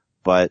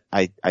 But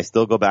I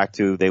still go back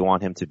to they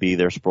want him to be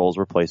their Sproles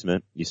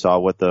replacement. You saw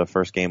what the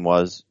first game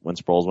was when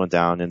Sproles went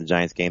down in the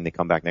Giants game. They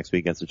come back next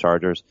week against the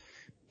Chargers.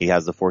 He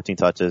has the 14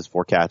 touches,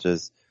 4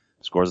 catches,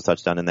 scores a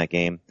touchdown in that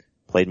game,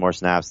 played more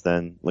snaps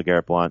than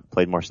LeGarrette Blount,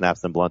 played more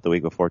snaps than Blount the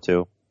week before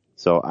too.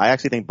 So I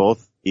actually think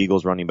both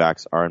Eagles running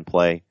backs are in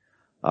play,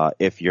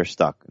 if you're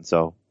stuck. And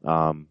so,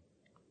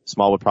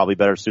 Smallwood probably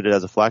better suited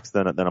as a flex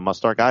than a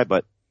must-start guy,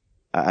 but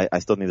I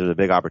still think there's a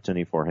big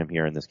opportunity for him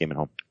here in this game at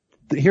home.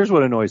 Here's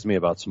what annoys me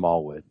about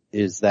Smallwood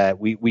is that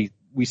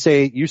you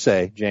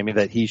say, Jamie,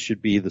 that he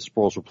should be the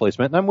Sproles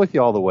replacement, and I'm with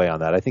you all the way on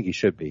that. I think he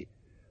should be.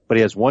 But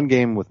he has 1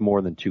 game with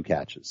more than 2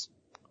 catches.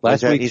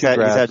 Last week he's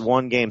had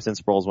 1 game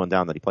since Sproles went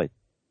down that he played.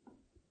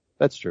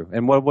 That's true.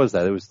 And what was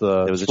that? It was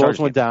Sproles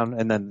went down,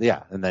 and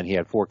then he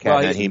had 4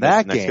 catches in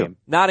that game.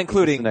 Not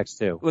including the next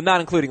 2. Well, not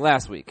including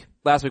last week.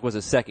 Last week was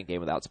his second game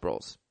without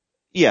Sproles.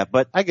 Yeah,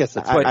 but I guess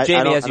that's but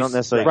Jamie, I don't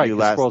necessarily view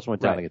Sproles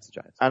went down against the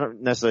Giants. I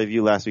don't necessarily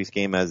view last week's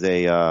game as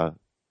a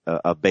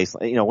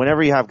baseline.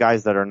 Whenever you have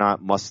guys that are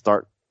not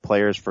must-start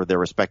players for their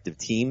respective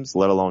teams,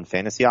 let alone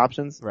fantasy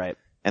options, right?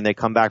 And they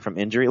come back from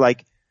injury,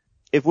 like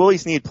if Willie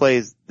Snead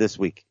plays this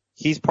week,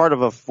 he's part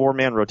of a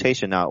 4-man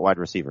rotation now at wide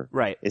receiver.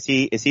 Right. Is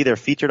he their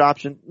featured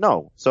option?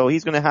 No. So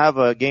he's going to have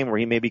a game where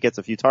he maybe gets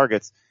a few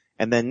targets,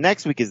 and then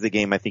next week is the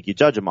game I think you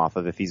judge him off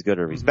of if he's good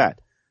or if he's bad.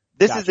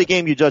 This is the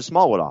game you judge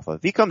Smallwood off of.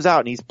 If he comes out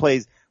and he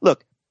plays,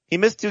 look, he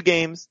missed 2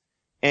 games,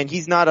 and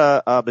he's not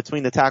a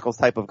between the tackles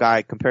type of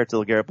guy compared to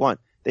LeGarrette Blount.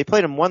 They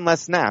played him 1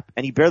 less snap,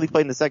 and he barely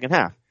played in the second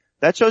half.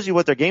 That shows you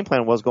what their game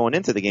plan was going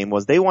into the game,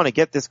 was they want to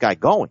get this guy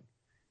going.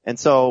 And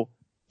so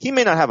he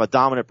may not have a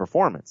dominant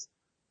performance,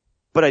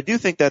 but I do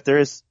think that there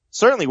is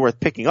certainly worth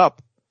picking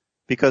up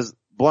because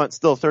Blount's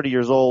still 30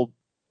 years old,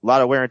 a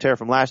lot of wear and tear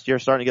from last year,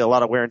 starting to get a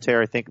lot of wear and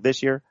tear, I think,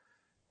 this year.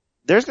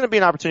 There's going to be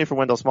an opportunity for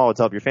Wendell Smallwood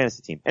to help your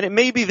fantasy team. And it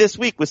may be this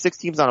week with 6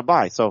 teams on a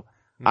bye. So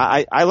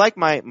I like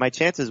my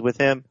chances with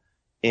him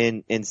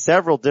in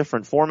several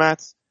different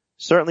formats.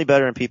 Certainly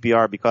better in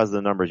PPR because of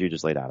the numbers you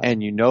just laid out.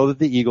 And you know that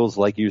the Eagles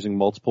like using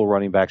multiple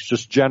running backs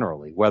just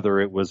generally, whether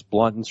it was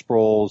Blount and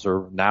Sproles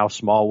or now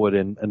Smallwood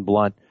and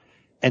Blount.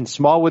 And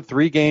Smallwood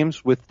 3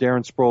 games with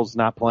Darren Sproles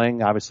not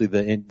playing. Obviously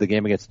the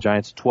game against the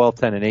Giants, 12,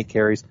 10, and 8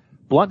 carries.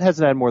 Blount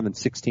hasn't had more than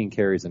 16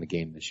 carries in a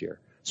game this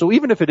year. So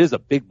even if it is a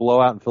big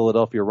blowout and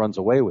Philadelphia runs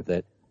away with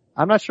it,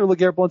 I'm not sure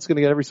LeGarrette Blount's going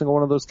to get every single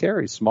one of those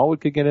carries. Smallwood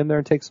could get in there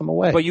and take some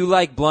away. But you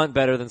like Blount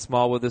better than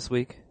Smallwood this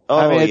week? Oh,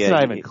 I mean, it's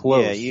not even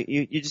close. Yeah,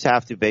 you just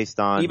have to based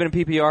on even in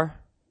PPR.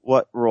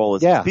 What role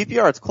is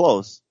PPR? It's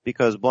close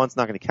because Blount's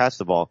not going to catch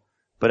the ball.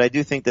 But I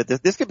do think that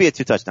this could be a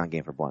 2-touchdown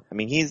game for Blount. I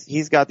mean,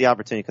 he's got the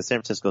opportunity because San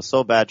Francisco's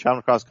so bad,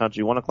 traveling across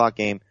country, 1:00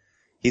 game.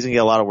 He's going to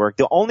get a lot of work.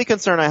 The only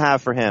concern I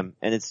have for him,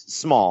 and it's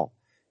small,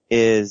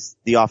 is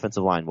the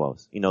offensive line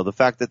woes. The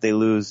fact that they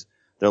lose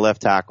their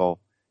left tackle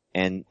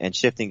and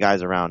shifting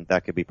guys around,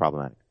 that could be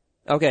problematic.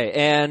 Okay,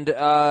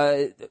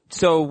 and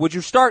so would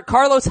you start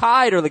Carlos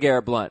Hyde or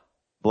LeGarrette Blount?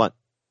 Blount.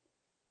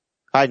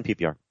 Hyde in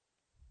PPR.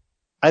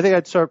 I think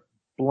I'd start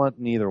Blount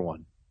in either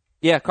one.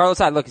 Yeah, Carlos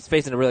Hyde, look, he's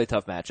facing a really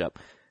tough matchup.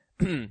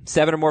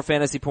 7 or more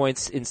fantasy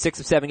points in 6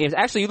 of 7 games.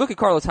 Actually, you look at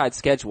Carlos Hyde's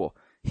schedule.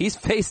 He's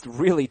faced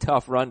really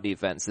tough run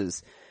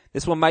defenses.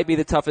 This one might be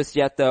the toughest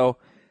yet, though.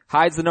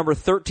 Hyde's the number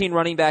 13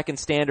 running back in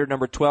standard,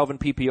 number 12 in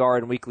PPR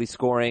in weekly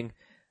scoring.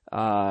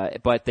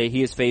 But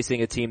he is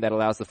facing a team that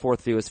allows the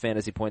 4th fewest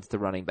fantasy points to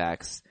running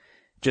backs.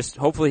 Just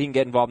hopefully he can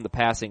get involved in the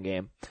passing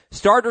game.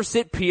 Start or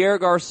sit Pierre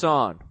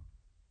Garçon?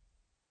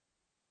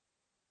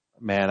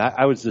 Man,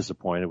 I was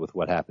disappointed with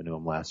what happened to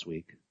him last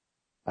week.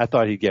 I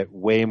thought he'd get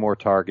way more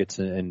targets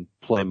and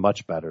play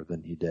much better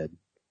than he did.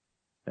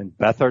 And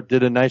Beathard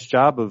did a nice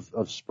job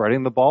of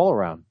spreading the ball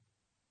around.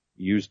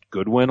 Used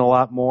Goodwin a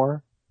lot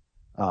more.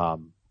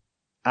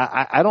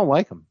 I don't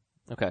like him.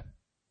 Okay.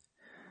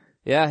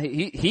 Yeah,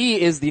 he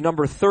is the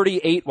number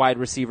 38 wide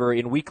receiver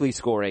in weekly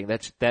scoring.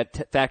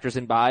 That factors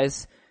in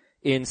buys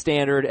in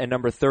standard, and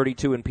number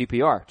 32 in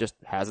PPR. Just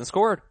hasn't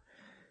scored.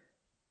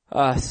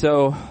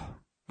 So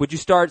would you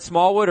start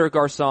Smallwood or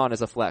Garcon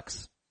as a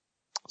flex?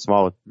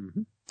 Smallwood.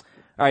 Mm-hmm.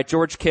 All right,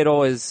 George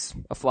Kittle is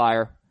a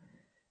flyer.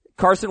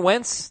 Carson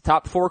Wentz,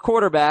 top 4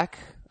 quarterback.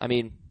 I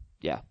mean,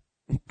 yeah,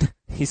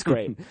 he's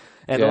great.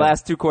 And the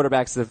last 2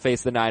 quarterbacks that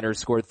faced the Niners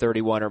scored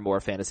 31 or more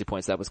fantasy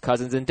points. That was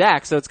Cousins and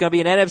Dak. So it's going to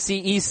be an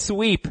NFC East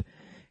sweep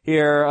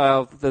here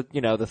of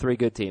the 3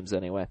 good teams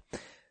anyway.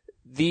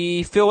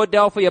 The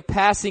Philadelphia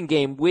passing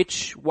game,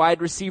 which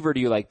wide receiver do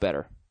you like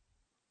better?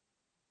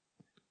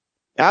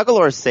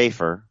 Aguilar is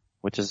safer,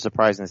 which is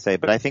surprising to say,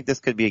 but I think this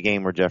could be a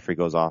game where Jeffrey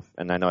goes off.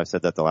 And I know I've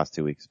said that the last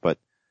 2 weeks, but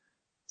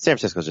San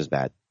Francisco's just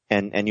bad.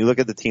 And you look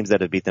at the teams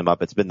that have beat them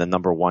up, it's been the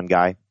number 1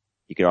 guy.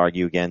 You could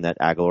argue again that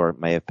Aguilar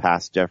may have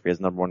passed Jeffrey as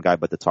number 1 guy,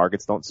 but the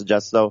targets don't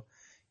suggest so.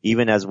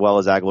 Even as well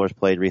as Aguilar's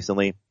played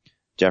recently,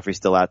 Jeffrey's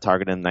still out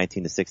targeting him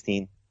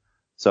 19-16.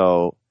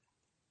 So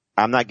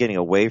I'm not getting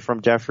away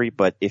from Jeffrey,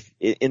 but if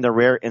in the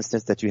rare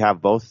instance that you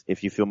have both,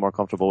 if you feel more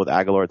comfortable with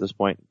Aguilar at this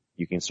point,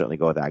 you can certainly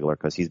go with Aguilar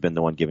because he's been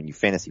the one giving you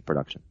fantasy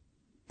production.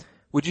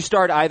 Would you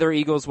start either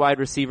Eagles wide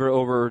receiver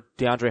over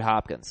DeAndre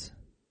Hopkins?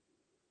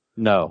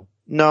 No,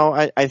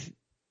 I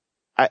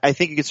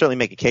think you could certainly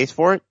make a case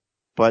for it,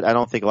 but I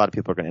don't think a lot of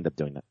people are going to end up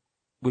doing that.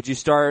 Would you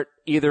start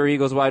either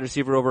Eagles wide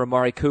receiver over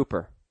Amari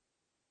Cooper?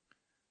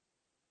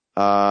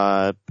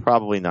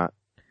 Probably not.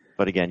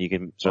 But again, you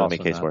can certainly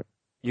make a case for it.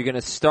 You're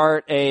gonna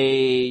start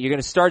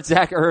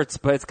Zach Ertz,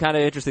 but it's kind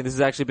of interesting. This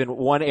has actually been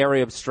one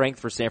area of strength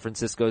for San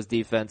Francisco's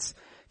defense.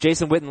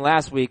 Jason Witten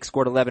last week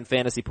scored 11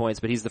 fantasy points,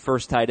 but he's the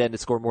first tight end to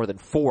score more than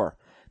 4.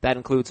 That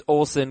includes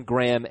Olsen,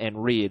 Graham,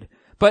 and Reed.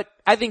 But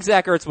I think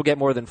Zach Ertz will get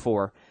more than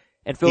 4.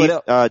 And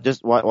Philadelphia,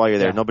 just while you're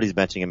there, nobody's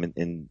benching him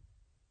in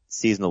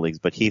seasonal leagues,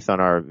 but Heath on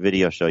our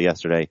video show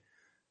yesterday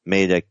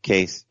made a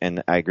case,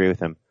 and I agree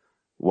with him,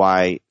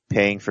 why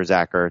paying for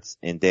Zach Ertz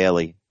in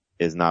daily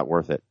is not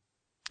worth it.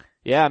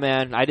 Yeah,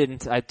 man,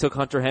 I took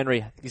Hunter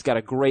Henry. He's got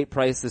a great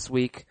price this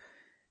week.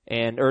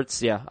 And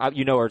Ertz,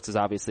 Ertz is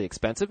obviously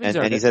expensive.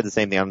 And he said the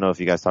same thing. I don't know if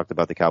you guys talked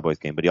about the Cowboys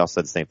game, but he also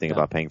said the same thing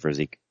about paying for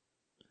Zeke.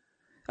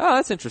 Oh,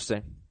 that's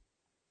interesting.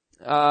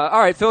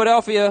 Alright,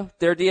 Philadelphia,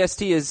 their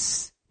DST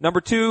is number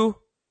 2,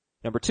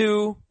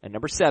 and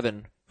number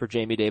 7 for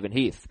Jamie, Dave, and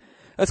Heath.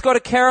 Let's go to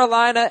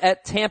Carolina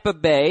at Tampa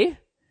Bay.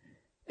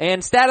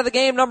 And stat of the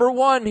game number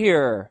 1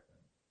 here.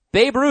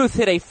 Babe Ruth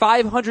hit a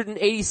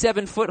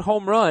 587-foot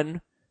home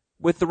run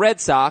with the Red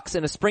Sox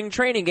in a spring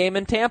training game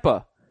in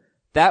Tampa.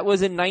 That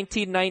was in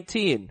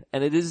 1919,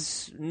 and it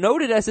is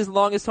noted as his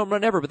longest home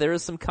run ever, but there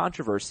is some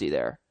controversy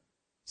there.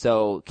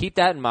 So keep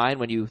that in mind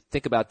when you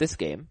think about this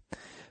game.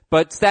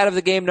 But stat of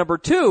the game number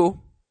 2,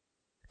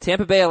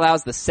 Tampa Bay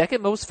allows the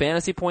second most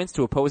fantasy points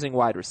to opposing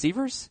wide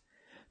receivers.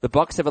 The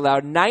Bucs have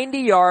allowed 90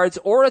 yards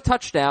or a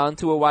touchdown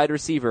to a wide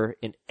receiver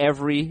in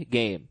every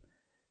game.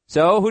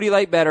 So who do you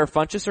like better,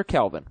 Funchess or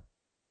Kelvin?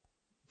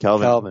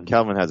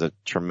 Kelvin has a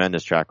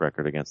tremendous track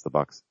record against the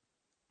Bucs.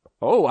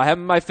 Oh, I have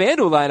him in my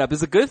FanDuel lineup.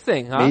 Is a good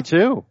thing, huh? Me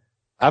too.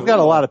 I've got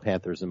a lot of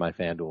Panthers in my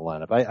FanDuel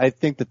lineup. I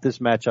think that this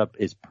matchup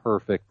is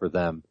perfect for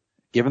them,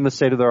 given the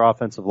state of their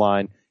offensive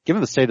line,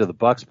 given the state of the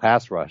Bucs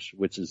pass rush,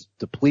 which is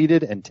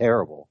depleted and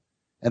terrible,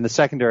 and the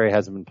secondary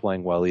hasn't been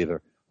playing well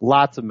either.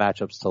 Lots of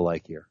matchups to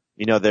like here.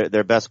 You know,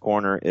 their best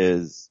corner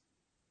is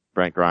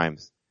Brent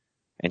Grimes,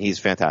 and he's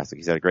fantastic.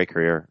 He's had a great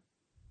career.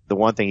 The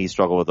one thing he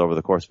struggled with over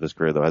the course of his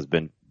career, though, has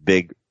been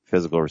big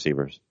physical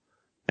receivers.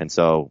 And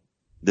so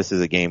this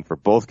is a game for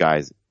both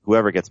guys,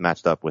 whoever gets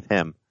matched up with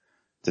him,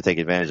 to take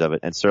advantage of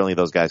it. And certainly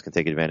those guys can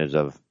take advantage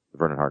of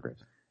Vernon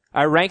Hargreaves.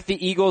 I rank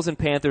the Eagles and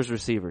Panthers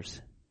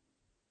receivers.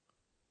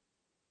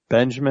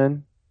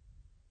 Benjamin,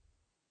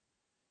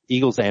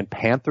 Eagles and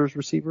Panthers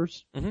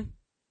receivers? Mm-hmm.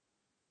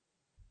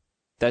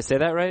 Did I say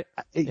that right?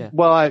 Yeah.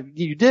 Well,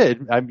 you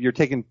did. You're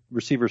taking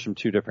receivers from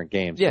 2 different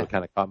games, so it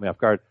kind of caught me off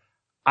guard.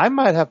 I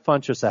might have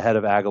Funchess ahead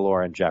of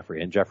Aguilar and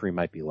Jeffrey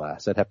might be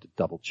last. I'd have to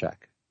double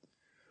check.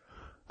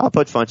 I'll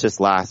put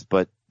Funchess last,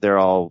 but they're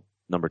all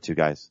number 2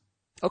 guys.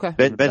 Okay.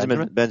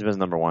 Benjamin's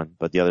number 1,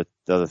 but the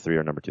other 3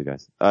 are number 2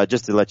 guys.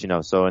 Just to let you know,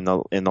 so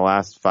in the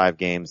last 5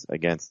 games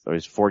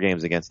his 4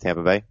 games against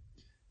Tampa Bay,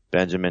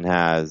 Benjamin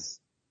has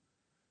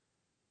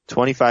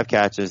 25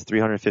 catches,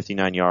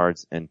 359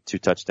 yards, and 2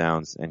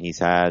 touchdowns, and he's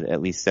had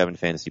at least 7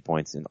 fantasy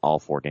points in all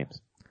 4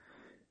 games.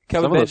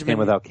 Some of those came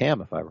without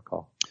Cam, if I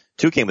recall.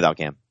 2 came without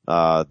Cam.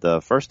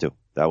 The first 2.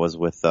 That was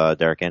with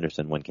Derek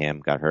Anderson when Cam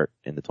got hurt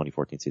in the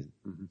 2014 season.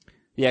 Mm-hmm.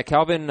 Yeah,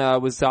 Calvin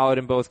was solid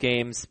in both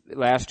games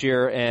last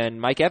year, and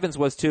Mike Evans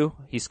was too.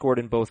 He scored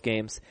in both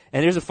games.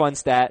 And here's a fun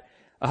stat.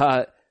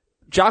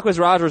 Jacquizz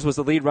Rodgers was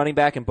the lead running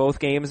back in both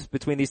games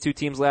between these 2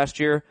 teams last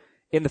year.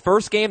 In the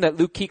first game that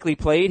Luke Kuechly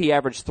played, he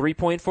averaged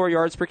 3.4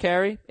 yards per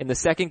carry. In the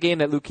second game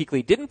that Luke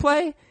Kuechly didn't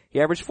play,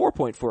 he averaged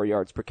 4.4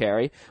 yards per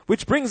carry.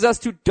 Which brings us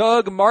to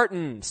Doug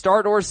Martin.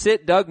 Start or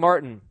sit Doug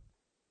Martin.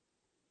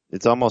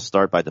 It's almost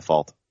start by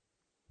default.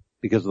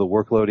 Because of the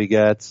workload he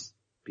gets,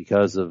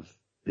 because of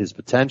his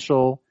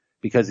potential,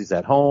 because he's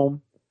at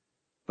home.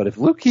 But if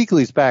Luke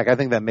Kuechly's back, I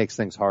think that makes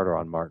things harder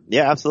on Martin.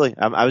 Yeah, absolutely.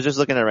 I was just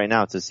looking at it right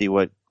now to see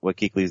what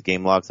Kuechly's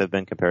game logs have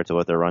been compared to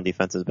what their run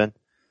defense has been.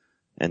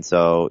 And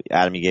so,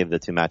 Adam, you gave the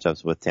two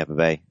matchups with Tampa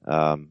Bay.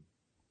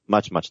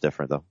 Much, much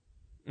different though.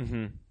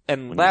 Mm-hmm.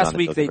 And last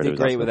week they did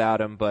great without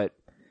him, but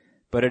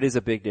it is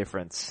a big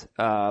difference.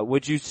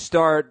 Would you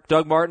start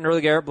Doug Martin or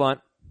LeGarrette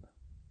Blount?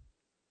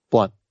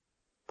 Blunt.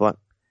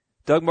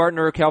 Doug Martin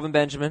or Kelvin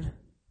Benjamin?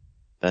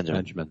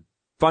 Benjamin.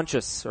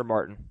 Funchess or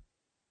Martin?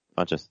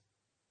 Funchess.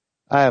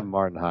 I have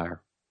Martin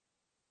higher.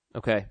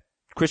 Okay.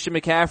 Christian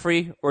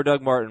McCaffrey or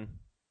Doug Martin?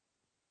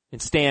 In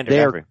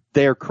standard.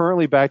 They are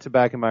currently back to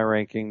back in my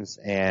rankings,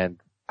 and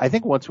I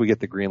think once we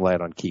get the green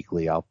light on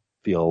Kuechly, I'll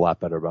feel a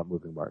lot better about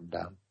moving Martin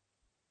down.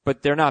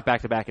 But they're not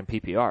back to back in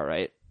PPR,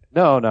 right?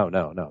 No.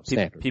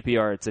 Standard.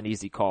 PPR, it's an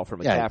easy call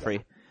for Yeah,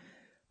 McCaffrey.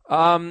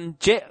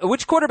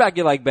 Which quarterback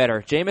you like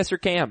better, Jameis or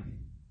Cam?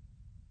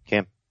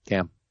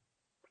 Cam.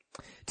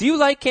 Do you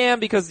like Cam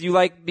because you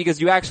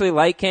actually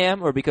like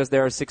Cam, or because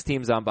there are 6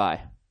 teams on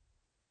bye?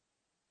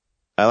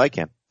 I like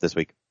Cam this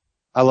week.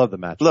 I love the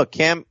match. Look,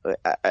 Cam,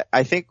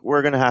 I think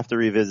we're going to have to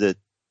revisit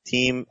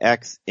Team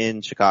X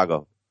in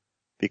Chicago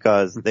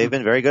because they've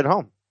been very good at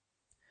home.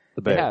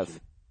 The Bears. They have.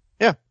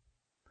 Yeah.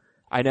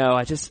 I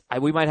know.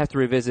 We might have to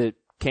revisit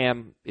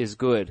Cam is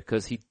good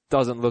because he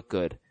doesn't look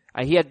good.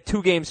 He had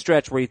 2-game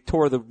stretch where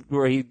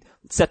he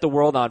set the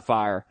world on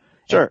fire.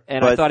 Sure.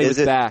 And I thought he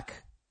was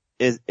back.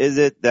 Is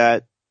it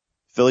that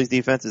Philly's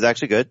defense is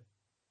actually good,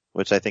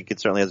 which I think it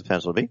certainly has the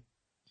potential to be,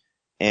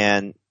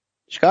 and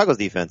Chicago's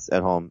defense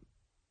at home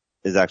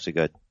is actually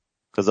good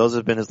because those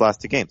have been his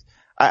last 2 games.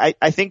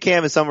 I think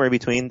Cam is somewhere in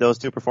between those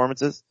 2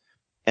 performances,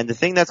 and the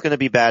thing that's going to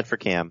be bad for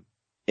Cam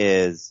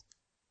is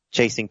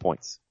chasing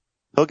points.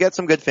 He'll get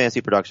some good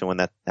fantasy production when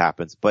that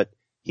happens, but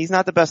he's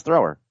not the best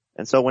thrower,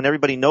 and so when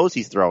everybody knows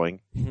he's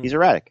throwing, he's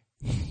erratic.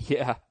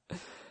 Yeah.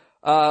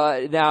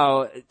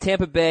 Now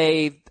Tampa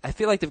Bay, I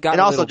feel like they've gotten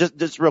and also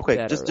just real quick,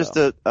 better, just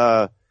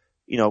to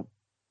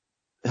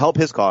help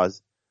his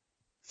cause.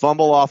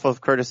 Fumble off of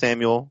Curtis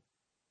Samuel,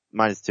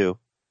 -2.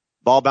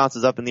 Ball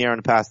bounces up in the air on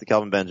a pass to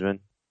Kelvin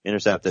Benjamin,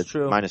 intercepted,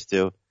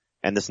 -2.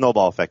 And the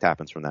snowball effect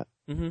happens from that.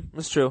 Mm-hmm.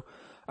 That's true.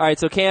 All right,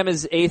 so Cam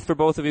is 8th for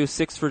both of you,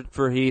 6th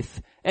for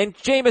Heath, and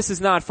Jameis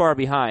is not far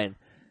behind.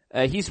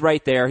 He's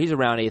right there. He's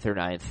around 8th or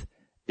 9th.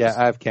 Yeah,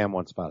 I have Cam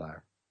 1 spot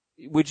higher.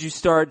 Would you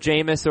start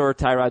Jameis or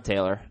Tyrod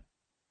Taylor?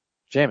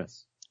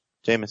 Jameis,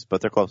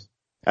 but they're close.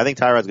 I think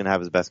Tyrod's going to have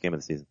his best game of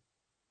the season.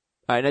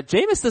 All right, now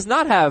Jameis does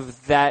not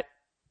have that.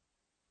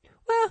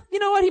 Well, you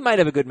know what? He might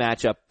have a good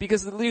matchup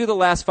because look at the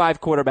last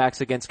 5 quarterbacks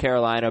against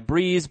Carolina: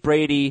 Breeze,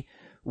 Brady,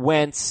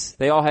 Wentz.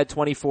 They all had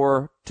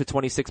 24 to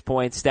 26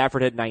 points.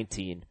 Stafford had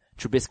 19.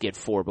 Trubisky had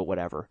 4, but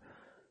whatever.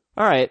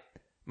 All right,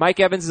 Mike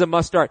Evans is a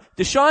must start.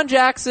 Deshaun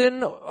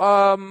Jackson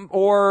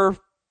or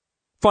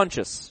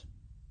Funchess?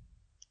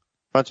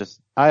 Funchess.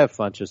 I have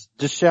Funchess.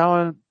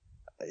 Deshaun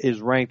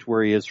is ranked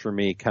where he is for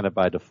me kind of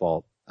by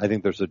default. I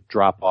think there's a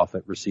drop off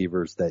at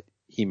receivers that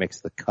he makes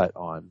the cut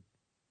on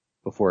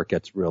before it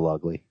gets real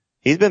ugly.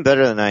 He's been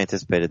better than I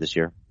anticipated this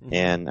year,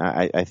 and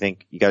I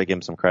think you got to give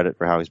him some credit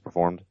for how he's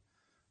performed.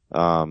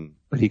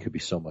 But he could be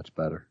so much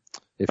better.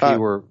 If he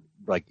were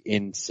like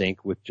in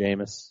sync with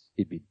Jameis,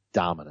 he'd be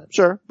dominant.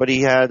 Sure, but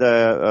he had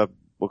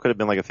what could have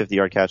been like a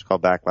 50-yard catch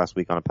called back last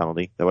week on a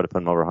penalty that would have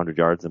put him over 100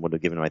 yards and would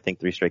have given him, I think,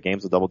 3 straight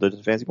games with double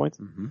digits fantasy points.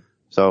 Mm-hmm.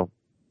 So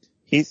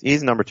he's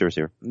a number 2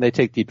 receiver. And they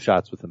take deep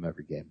shots with him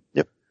every game.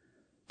 Yep.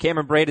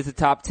 Cameron Braid is the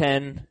top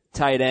 10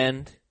 tight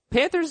end.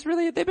 Panthers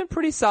they've been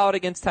pretty solid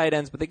against tight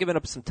ends, but they've given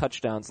up some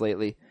touchdowns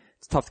lately.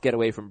 It's tough to get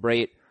away from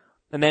Braid.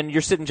 And then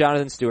you're sitting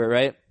Jonathan Stewart,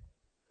 right?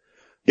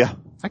 Yeah.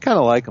 I kind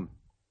of like him.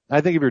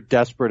 I think if you're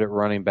desperate at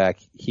running back,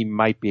 he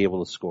might be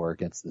able to score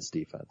against this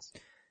defense.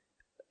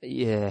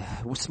 Yeah.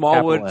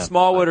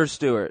 Smallwood or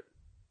Stewart?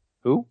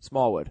 Who?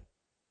 Smallwood.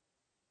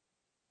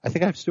 I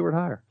think I have Stewart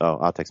higher. Oh,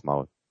 I'll take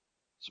Smallwood.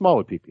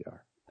 Smallwood PPR.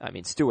 I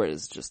mean, Stewart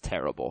is just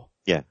terrible.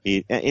 Yeah,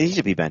 he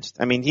should be benched.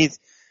 I mean, he's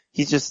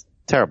just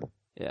terrible.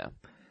 Yeah.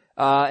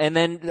 And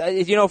then,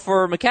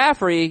 for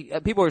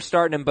McCaffrey, people are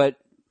starting him, but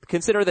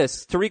consider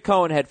this. Tariq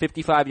Cohen had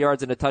 55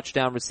 yards and a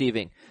touchdown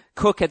receiving.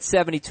 Cook had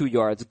 72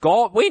 yards.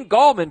 Wayne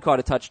Gallman caught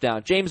a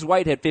touchdown. James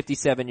White had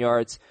 57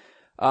 yards.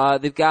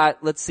 They've got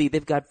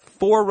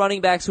 4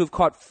 running backs who have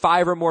caught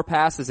 5 or more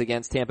passes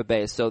against Tampa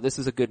Bay. So this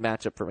is a good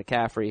matchup for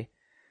McCaffrey.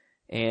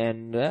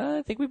 And,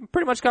 I think we've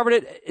pretty much covered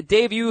it.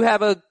 Dave, you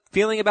have a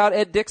feeling about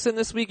Ed Dixon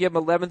this week? You have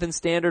him 11th in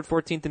standard,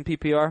 14th in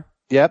PPR?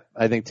 Yep.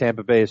 I think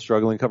Tampa Bay is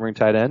struggling covering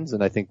tight ends,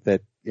 and I think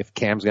that if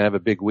Cam's gonna have a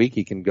big week,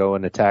 he can go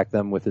and attack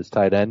them with his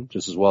tight end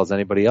just as well as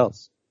anybody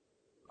else.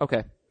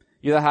 Okay.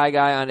 You're the high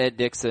guy on Ed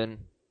Dixon.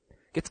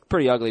 Gets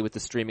pretty ugly with the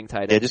streaming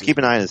tight end. Yeah, just keep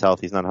an eye on his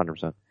health. He's not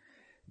 100%.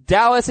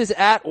 Dallas is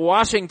at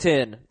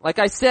Washington. Like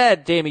I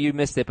said, Jamie, you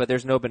missed it, but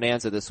there's no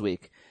bonanza this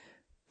week.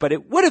 But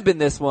it would have been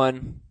this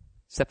one,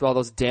 except for all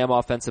those damn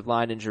offensive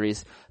line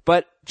injuries.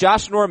 But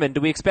Josh Norman,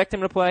 do we expect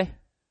him to play?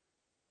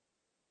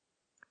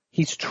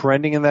 He's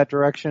trending in that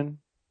direction.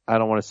 I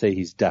don't want to say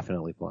he's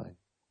definitely playing.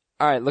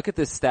 All right, look at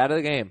this stat of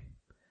the game.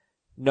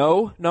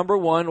 No number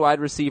one wide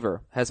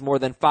receiver has more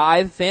than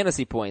 5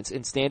 fantasy points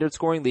in standard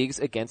scoring leagues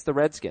against the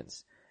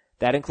Redskins.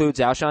 That includes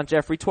Alshon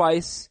Jeffrey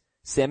twice,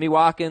 Sammy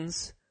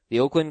Watkins, the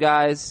Oakland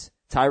guys,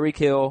 Tyreek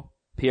Hill,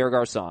 Pierre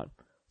Garçon.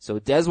 So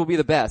Dez will be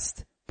the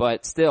best,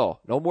 but still,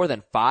 no more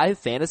than 5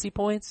 fantasy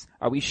points?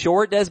 Are we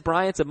sure Dez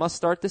Bryant's a must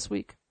start this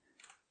week?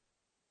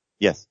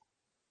 Yes.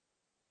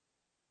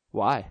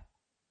 Why?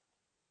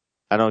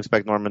 I don't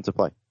expect Norman to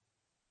play.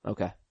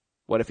 Okay.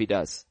 What if he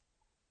does?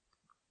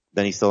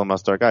 Then he's still a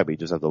must-start guy, but you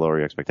just have to lower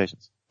your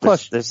expectations.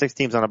 Plus, there's 6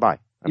 teams on a bye.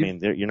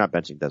 You're not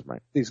benching Dez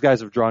Bryant. These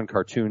guys have drawn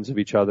cartoons of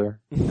each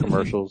other,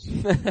 commercials,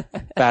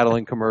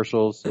 battling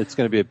commercials. It's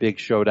going to be a big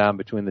showdown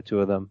between the two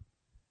of them.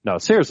 No,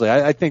 seriously,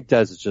 I think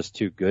Dez is just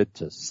too good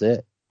to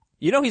sit.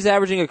 You know he's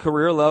averaging a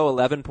career low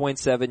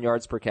 11.7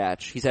 yards per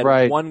catch. He's had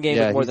one game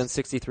with more than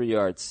 63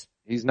 yards.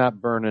 He's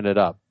not burning it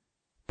up.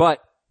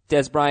 But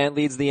Dez Bryant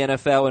leads the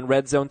NFL in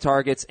red zone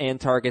targets and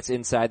targets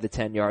inside the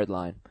 10-yard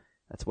line.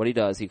 That's what he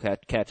does. He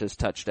catches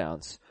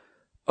touchdowns.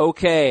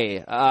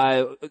 Okay,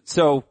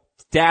 so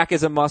Dak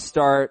is a must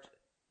start.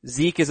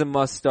 Zeke is a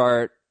must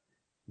start.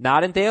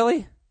 Not in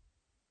daily?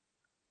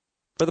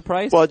 For the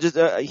price? Well, just,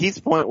 his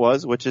point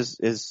was, which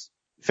is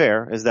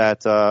fair, is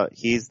that,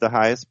 he's the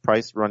highest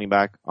priced running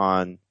back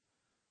on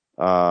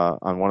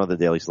one of the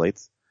daily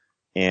slates.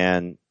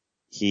 And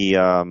he,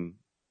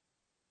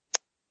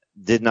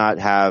 did not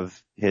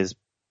have his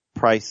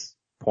price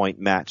point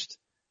matched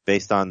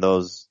based on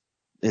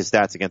his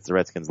stats against the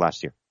Redskins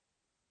last year.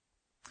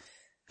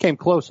 Came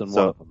close in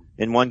one of them.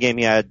 In one game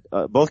he had,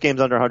 both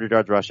games under 100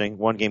 yards rushing.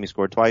 One game he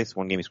scored twice.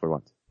 One game he scored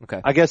once.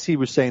 Okay. I guess he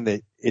was saying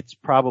that it's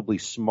probably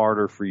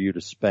smarter for you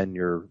to spend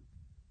your,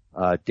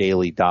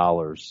 daily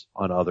dollars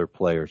on other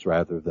players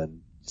rather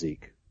than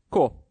Zeke.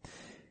 Cool.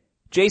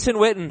 Jason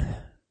Witten.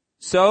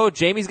 So,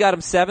 Jamie's got him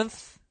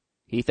 7th.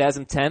 Heath has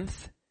him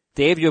 10th.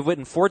 Dave, you have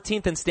Witten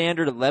 14th in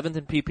standard, 11th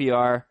in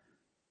PPR.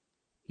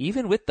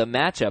 Even with the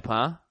matchup,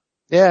 huh?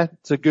 Yeah,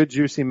 it's a good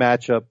juicy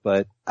matchup,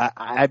 but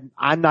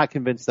I'm not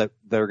convinced that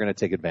they're going to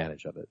take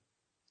advantage of it.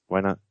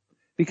 Why not?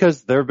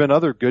 Because there have been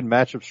other good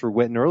matchups for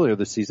Witten earlier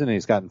this season, and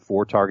he's gotten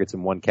 4 targets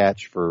and 1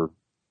 catch for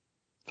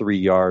 3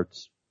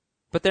 yards.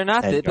 But they're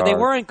not. But they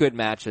weren't good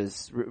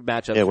matchups.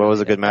 Yeah, what was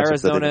a good matchup?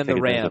 Arizona and the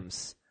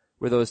Rams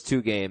were those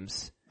 2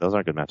 games. Those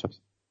aren't good matchups.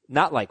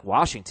 Not like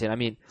Washington. I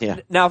mean, yeah.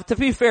 Now to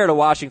be fair to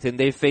Washington,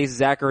 they faced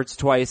Zach Ertz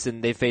twice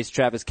and they faced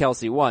Travis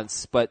Kelce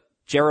once, but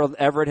Gerald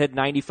Everett had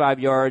 95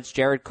 yards,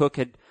 Jared Cook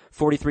had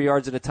 43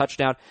 yards and a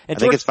touchdown. And I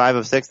think it's 5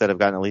 of 6 that have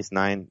gotten at least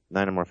 9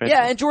 or more fantasy.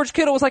 Yeah, and George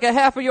Kittle was like a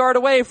half a yard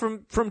away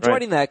from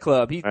joining that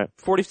club. He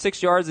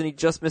 46 yards and he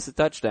just missed a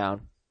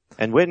touchdown.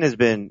 And Witten has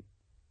been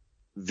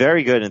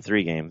very good in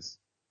 3 games.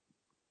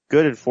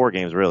 Good in 4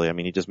 games, really. I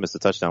mean, he just missed a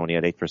touchdown when he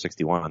had 8 for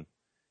 61.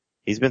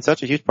 He's been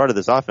such a huge part of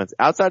this offense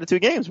outside of 2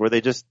 games where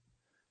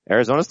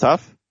Arizona's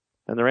tough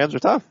and the Rams are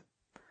tough.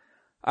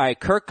 All right,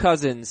 Kirk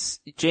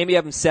Cousins. Jamie, you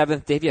have him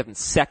 7th. Dave, you have him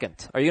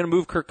 2nd. Are you going to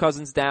move Kirk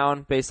Cousins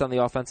down based on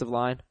the offensive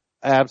line?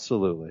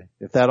 Absolutely.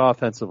 If that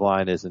offensive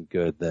line isn't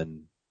good,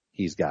 then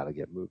he's got to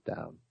get moved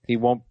down. He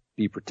won't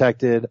be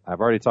protected.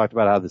 I've already talked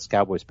about how this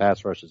Cowboys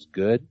pass rush is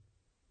good.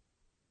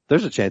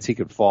 There's a chance he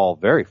could fall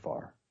very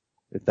far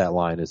if that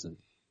line isn't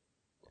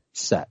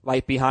set.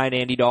 Like behind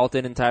Andy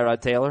Dalton and Tyrod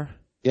Taylor?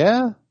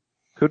 Yeah.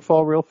 Could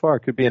fall real far.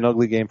 Could be an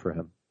ugly game for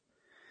him.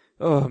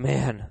 Oh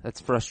man, that's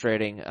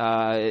frustrating.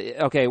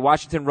 Okay,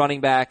 Washington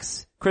running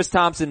backs. Chris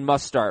Thompson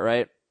must start,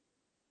 right?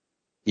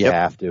 Yeah,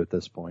 have to at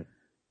this point.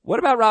 What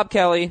about Rob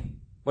Kelly?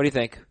 What do you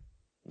think?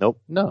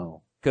 Nope.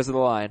 No. Because of the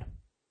line.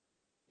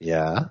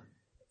 Yeah.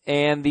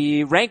 And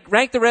the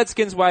rank the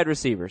Redskins wide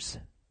receivers.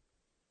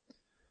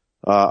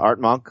 Art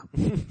Monk.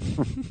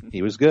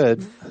 He was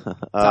good. Top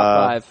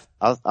 5.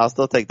 I'll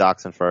still take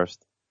Doxson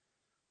first.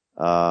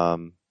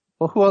 Well,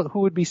 who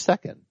would be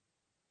second?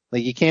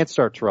 Like, you can't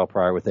start Terrell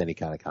Pryor with any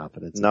kind of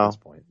confidence at this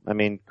point. I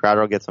mean,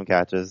 Crowder will get some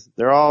catches.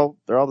 They're all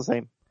the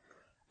same.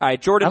 All right,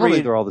 Jordan Reed. I don't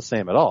think think they're all the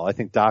same at all. I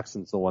think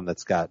Doxson's the one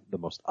that's got the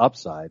most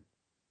upside.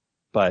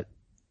 But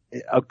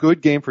a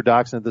good game for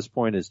Doxson at this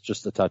point is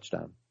just a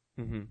touchdown.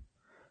 Mm-hmm.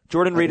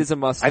 Jordan Reed is a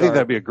must. I think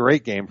that'd be a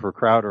great game for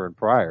Crowder and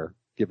Pryor,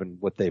 given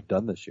what they've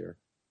done this year.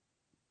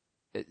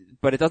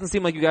 But it doesn't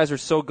seem like you guys are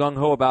so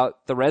gung-ho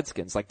about the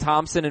Redskins. Like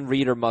Thompson and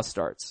Reed are must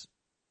starts.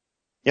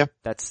 Yeah.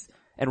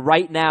 And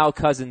right now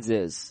Cousins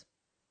is.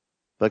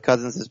 But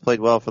Cousins has played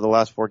well for the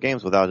last 4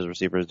 games without his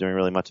receivers doing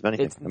really much of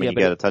anything. You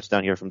get a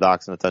touchdown here from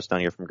Doxson, a touchdown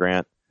here from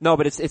Grant. No,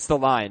 but it's the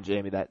line,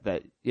 Jamie, that,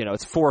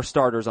 it's 4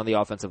 starters on the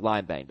offensive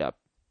line banged up.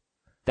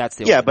 That's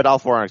the but all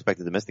 4 aren't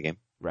expected to miss the game.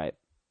 Right.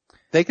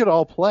 They could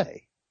all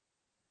play.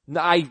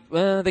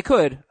 No, they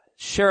could.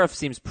 Sheriff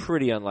seems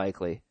pretty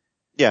unlikely.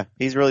 Yeah,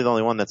 he's really the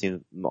only one that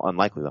seems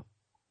unlikely though.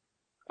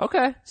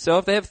 Okay. So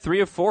if they have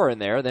 3 or 4 in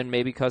there, then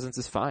maybe Cousins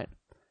is fine.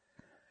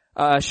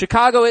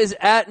 Chicago is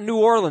at New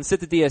Orleans. Sit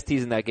the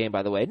DSTs in that game,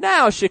 by the way.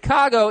 Now,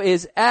 Chicago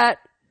is at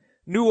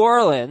New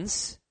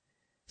Orleans.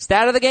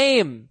 Stat of the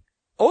game.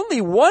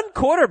 Only one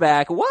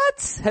quarterback,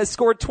 has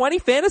scored 20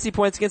 fantasy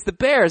points against the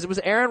Bears. It was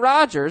Aaron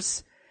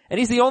Rodgers, and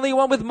he's the only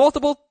one with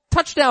multiple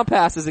touchdown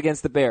passes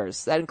against the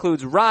Bears. That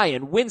includes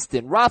Ryan,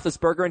 Winston,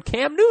 Roethlisberger, and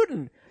Cam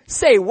Newton.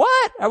 Say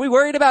what? Are we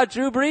worried about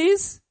Drew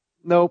Brees?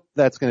 Nope,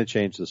 that's going to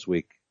change this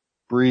week.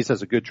 Brees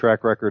has a good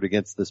track record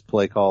against this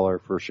play caller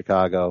for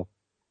Chicago,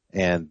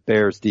 and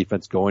Bears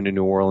defense going to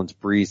New Orleans.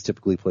 Brees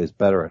typically plays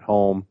better at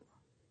home.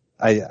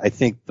 I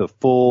think the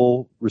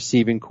full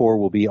receiving core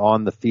will be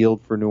on the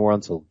field for New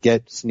Orleans. He'll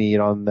get Snead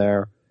on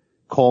there.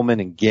 Coleman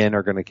and Ginn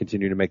are going to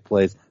continue to make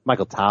plays.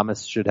 Michael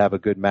Thomas should have a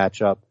good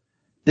matchup.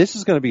 This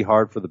is going to be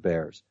hard for the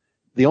Bears.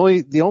 The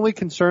only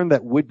concern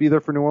that would be there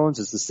for New Orleans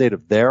is the state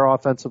of their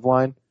offensive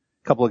line.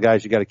 A couple of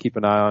guys you got to keep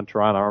an eye on: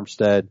 Teron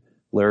Armstead,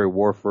 Larry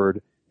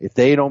Warford. If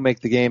they don't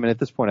make the game, and at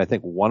this point I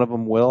think one of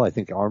them will. I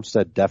think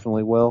Armstead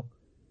definitely will.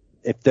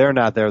 If they're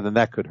not there, then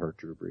that could hurt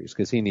Drew Brees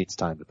because he needs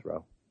time to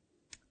throw.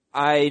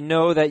 I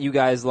know that you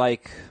guys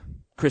like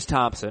Chris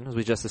Thompson, as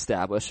we just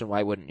established, and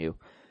why wouldn't you?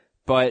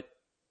 But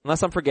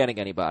unless I'm forgetting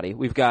anybody,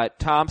 we've got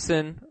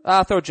Thompson.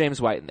 I'll throw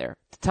James White in there.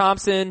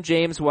 Thompson,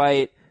 James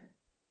White,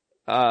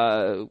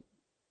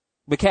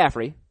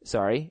 McCaffrey,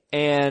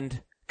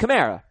 and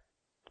Kamara.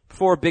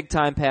 4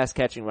 big-time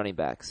pass-catching running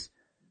backs.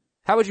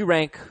 How would you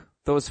rank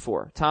those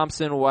 4?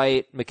 Thompson,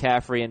 White,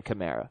 McCaffrey, and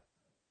Kamara.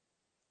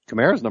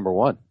 Kamara's number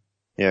 1.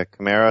 Yeah,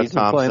 Kamara, He's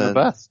Thompson. been playing the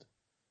best.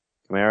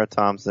 Kamara,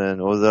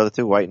 Thompson. What was the other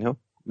 2? White and who?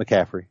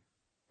 McCaffrey.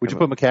 Would you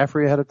put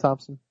McCaffrey ahead of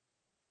Thompson?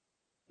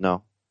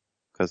 No,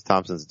 because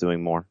Thompson's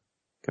doing more.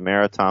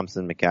 Kamara,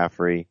 Thompson,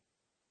 McCaffrey,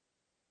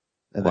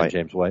 and then White.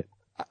 James White.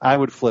 I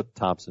would flip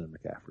Thompson and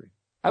McCaffrey.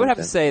 I would have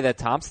to say that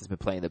Thompson's been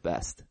playing the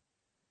best.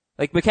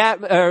 Like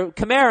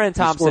Kamara and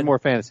Thompson. He scored more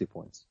fantasy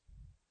points.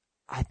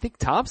 I think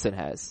Thompson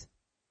has.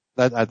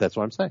 That's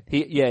what I'm saying.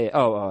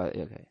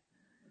 Okay.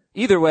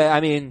 Either way,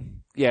 I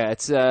mean, yeah,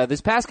 it's this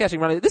pass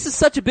catching running. This is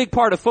such a big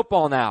part of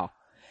football now.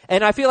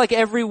 And I feel like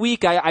every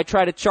week I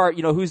try to chart,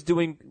 who's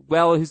doing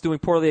well, who's doing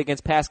poorly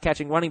against pass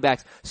catching running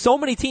backs. So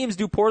many teams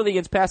do poorly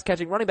against pass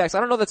catching running backs. I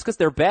don't know if that's because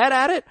they're bad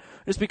at it,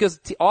 or just because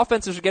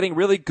offenses are getting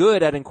really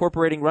good at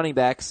incorporating running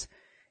backs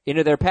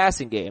into their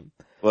passing game.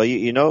 Well,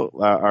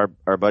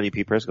 our buddy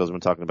Pete Prisco's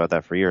been talking about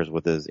that for years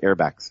with his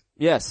airbacks.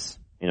 Yes.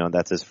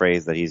 That's his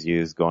phrase that he's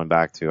used going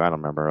back to, I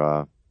don't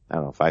remember,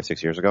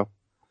 5-6 years ago.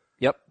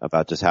 Yep.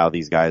 About just how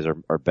these guys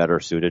are better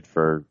suited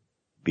for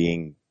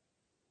being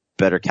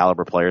better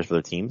caliber players for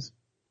their teams.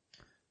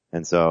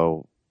 And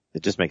so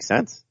it just makes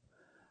sense.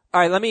 All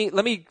right, let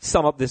me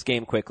sum up this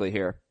game quickly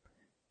here.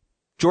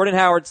 Jordan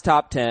Howard's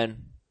top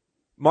 10,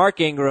 Mark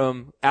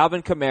Ingram,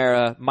 Alvin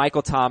Kamara,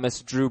 Michael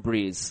Thomas, Drew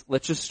Brees.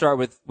 Let's just start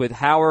with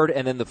Howard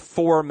and then the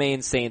 4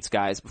 main Saints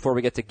guys before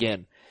we get to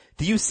Ginn.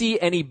 Do you see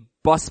any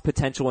bust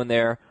potential in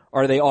there,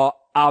 or are they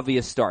all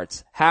obvious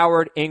starts?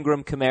 Howard,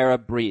 Ingram, Kamara,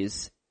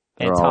 Brees,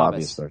 and They're all Thomas.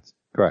 obvious starts.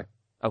 Correct.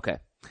 Okay.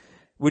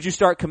 Would you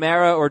start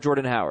Kamara or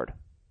Jordan Howard?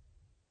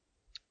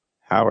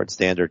 Howard,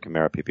 standard,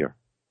 Kamara, PPR.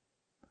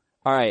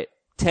 All right.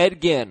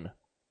 Ted Ginn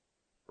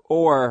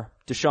or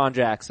Deshaun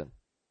Jackson?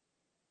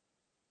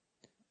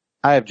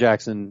 I have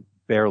Jackson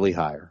barely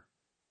higher.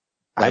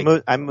 I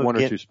moved 1 or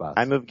Ginn, 2 spots.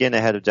 I moved Ginn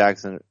ahead of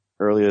Jackson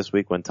earlier this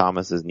week when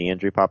Thomas's knee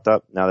injury popped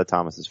up. Now that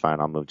Thomas is fine,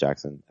 I'll move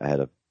Jackson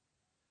ahead of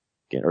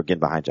Ginn, or Ginn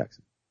behind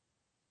Jackson.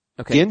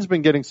 Okay. Ginn's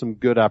been getting some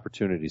good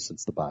opportunities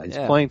since the bye. His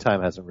playing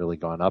time hasn't really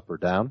gone up or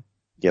down.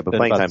 Yeah, but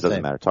playing time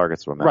doesn't matter.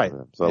 Targets are what matter Right. for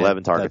them. So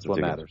 11 targets. That's what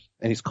matters.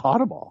 And he's caught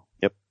them all.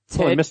 Yep.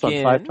 He only missed on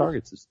Ginn, 5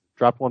 targets. He's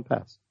dropped 1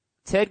 pass.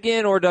 Ted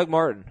Ginn or Doug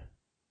Martin?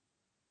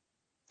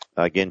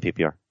 Ginn,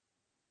 PPR.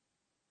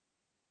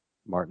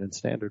 Martin and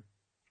standard.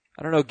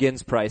 I don't know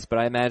Ginn's price, but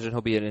I imagine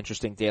he'll be an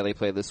interesting daily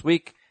play this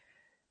week.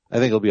 I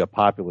think it'll be a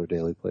popular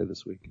daily play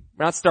this week.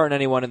 We're not starting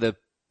anyone in the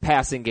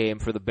passing game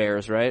for the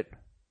Bears, right?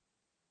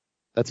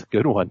 That's a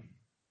good one.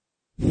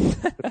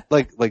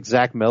 like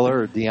Zach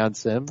Miller or Deion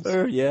Sims.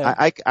 Yeah.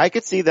 I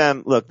could see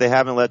them. Look, they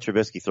haven't let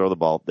Trubisky throw the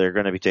ball. They're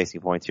going to be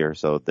chasing points here,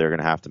 so they're going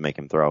to have to make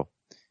him throw.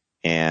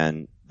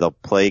 And they'll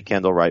play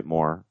Kendall Wright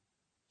more.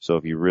 So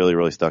if you really,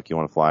 really stuck, you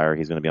want a flyer,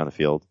 he's going to be on the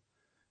field.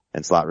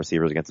 And slot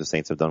receivers against the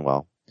Saints have done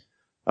well.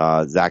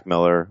 Zach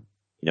Miller,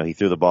 he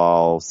threw the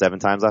ball 7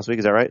 times last week.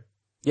 Is that right?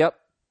 Yep.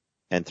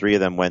 And 3 of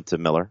them went to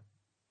Miller.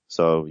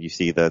 So you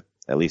see that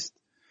at least,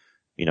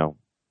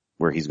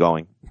 where he's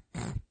going.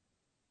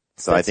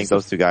 So I think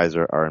those 2 guys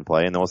are in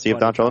play, and then we'll see if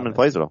Dontrell Inman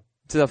plays at all.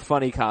 It's a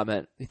funny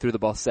comment. He threw the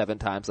ball 7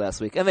 times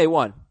last week, and they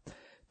won.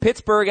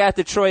 Pittsburgh at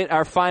Detroit,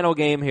 our final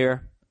game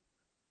here.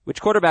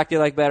 Which quarterback do you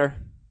like better?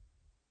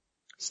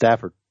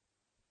 Stafford.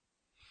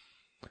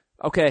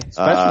 Okay.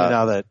 Especially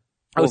now that...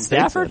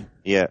 Stafford?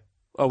 Yeah.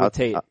 Oh, with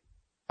Tate.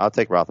 I'll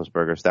take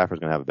Roethlisberger.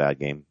 Stafford's going to have a bad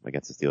game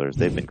against the Steelers.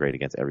 They've been great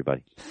against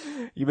everybody.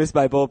 You missed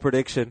my bold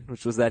prediction,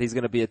 which was that he's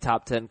going to be a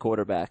top 10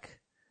 quarterback.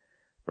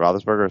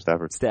 Roethlisberger or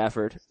Stafford?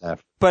 Stafford.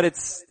 But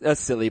it's a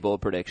silly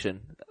bold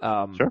prediction.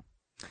 Sure.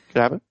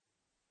 Could happen.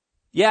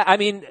 Yeah, I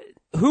mean,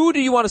 who do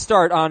you want to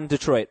start on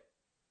Detroit?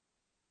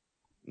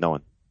 No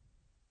one.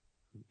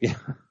 Yeah.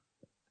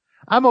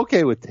 I'm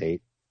okay with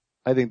Tate.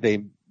 I think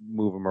they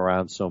move him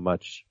around so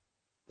much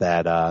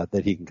that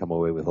he can come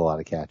away with a lot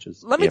of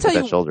catches. Let me tell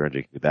you, that shoulder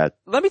injury could be bad.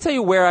 Let me tell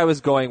you where I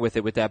was going with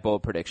it with that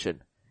bold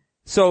prediction.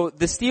 So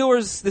the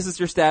Steelers, this is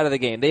your stat of the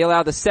game. They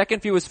allow the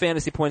second fewest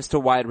fantasy points to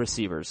wide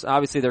receivers.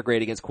 Obviously they're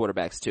great against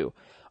quarterbacks too.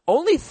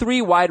 Only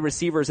 3 wide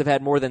receivers have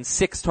had more than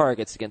 6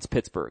 targets against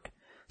Pittsburgh.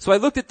 So I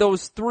looked at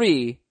those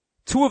 3.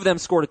 2 of them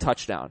scored a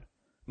touchdown.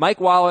 Mike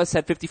Wallace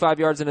had 55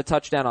 yards and a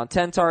touchdown on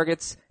 10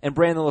 targets, and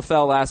Brandon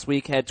LaFell last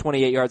week had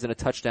 28 yards and a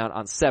touchdown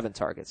on 7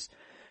 targets.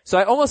 So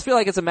I almost feel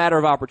like it's a matter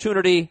of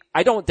opportunity.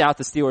 I don't doubt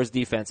the Steelers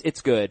defense.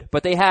 It's good,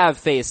 but they have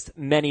faced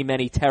many,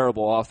 many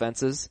terrible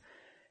offenses.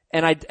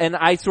 And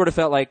I sort of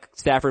felt like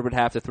Stafford would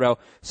have to throw.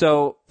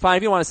 So fine,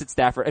 if you want to sit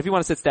Stafford,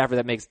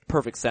 that makes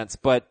perfect sense.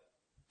 But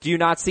do you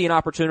not see an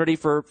opportunity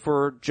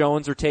for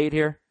Jones or Tate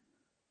here?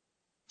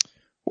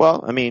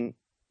 Well, I mean,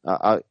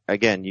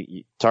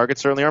 again,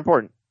 targets certainly are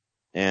important,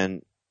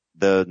 and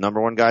the number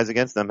 1 guys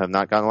against them have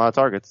not gotten a lot of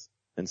targets.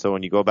 And so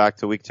when you go back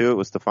to week 2, it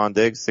was Stephon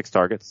Diggs, 6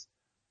 targets,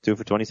 2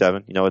 for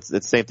 27. You know, it's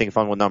the same thing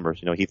fun with numbers.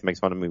 You know, Heath makes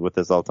fun of me with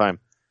this all the time.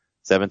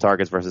 7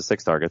 targets versus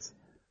 6 targets.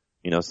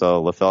 You know,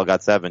 so LaFell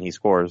got 7, he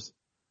scores.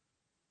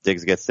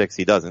 Diggs gets 6,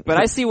 he doesn't.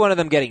 But I see one of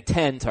them getting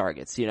 10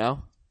 targets, you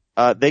know?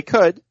 They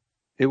could.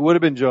 It would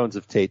have been Jones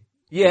if Tate.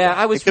 Yeah,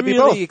 I was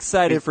really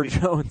excited for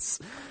Jones.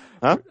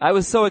 Huh? I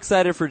was so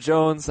excited for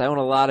Jones. I own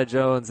a lot of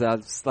Jones. I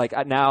was like,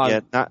 now. Yeah,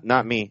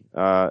 not me.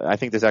 I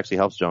think this actually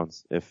helps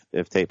Jones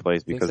if Tate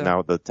plays, because so?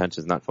 now the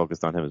attention's not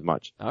focused on him as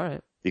much. All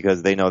right.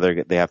 Because they know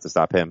they have to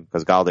stop him,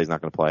 because Galladay's not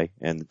going to play,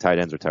 and the tight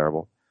ends are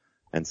terrible.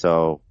 And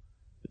so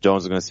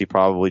Jones is going to see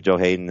probably Joe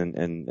Hayden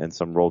and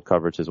some rolled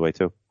coverage his way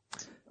too.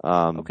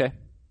 Okay.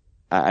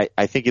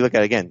 I think you look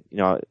at it again, you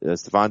know,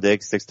 Stephon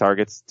Diggs, 6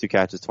 targets, 2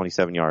 catches,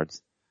 27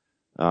 yards.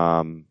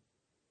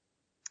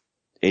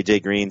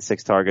 AJ Green,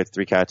 6 targets,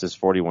 3 catches,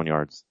 41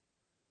 yards.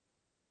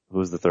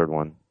 Who's the third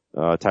one?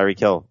 Tyreek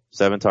Hill,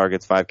 7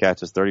 targets, 5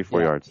 catches,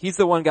 34 yards. He's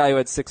the one guy who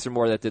had 6 or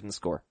more that didn't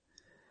score.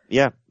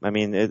 Yeah. I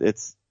mean,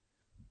 it's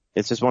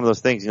just one of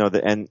those things, you know,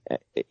 and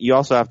you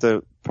also have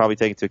to probably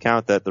take into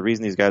account that the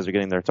reason these guys are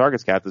getting their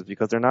targets capped is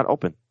because they're not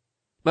open.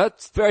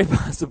 That's very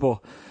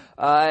possible.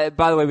 By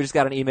the way, we just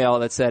got an email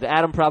that said,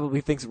 Adam probably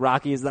thinks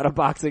Rocky is not a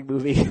boxing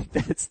movie.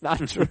 That's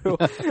not true.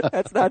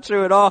 That's not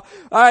true at all.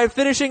 Alright,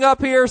 finishing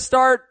up here,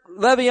 start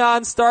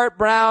Le'Veon, start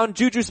Brown,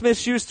 Juju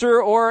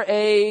Smith-Schuster, or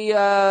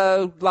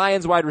a,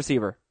 Lions wide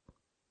receiver.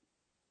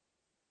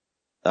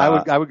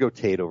 I would go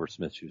Tate over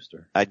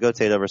Smith-Schuster. I'd go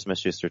Tate over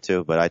Smith-Schuster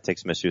too, but I'd take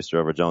Smith-Schuster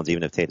over Jones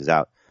even if Tate is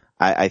out.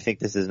 I think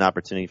this is an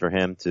opportunity for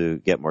him to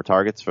get more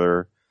targets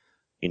for,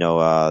 you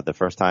know, the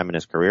first time in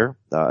his career.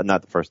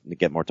 Not the first to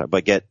get more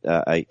but get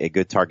a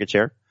good target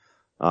share.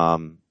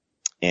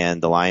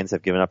 And the Lions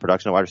have given up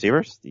production of wide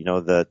receivers. You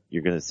know that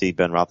you're going to see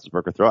Ben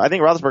Roethlisberger throw. I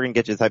think Roethlisberger can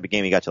get you the type of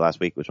game he got you last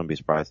week, which wouldn't be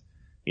surprised.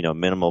 You know,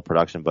 minimal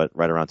production, but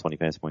right around 20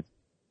 fantasy points.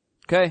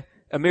 Okay.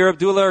 Amir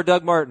Abdullah or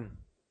Doug Martin?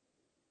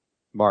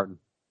 Martin.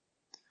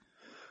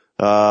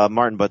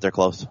 Martin, but they're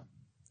close.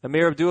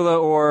 Amir Abdullah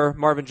or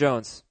Marvin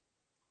Jones?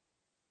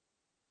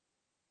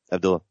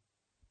 Abdullah.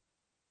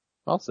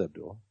 I'll say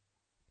Abdullah.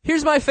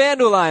 Here's my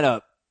FanDuel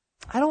lineup.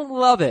 I don't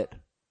love it.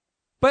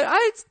 But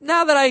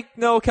now that I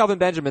know Kelvin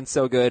Benjamin's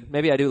so good,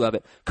 maybe I do love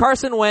it.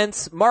 Carson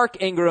Wentz,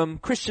 Mark Ingram,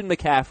 Christian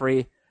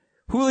McCaffrey,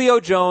 Julio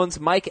Jones,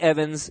 Mike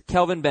Evans,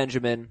 Kelvin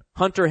Benjamin,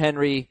 Hunter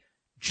Henry,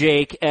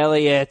 Jake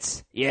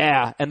Elliott,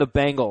 yeah, and the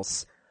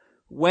Bengals.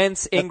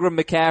 Wentz, Ingram,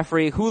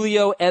 McCaffrey,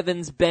 Julio,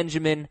 Evans,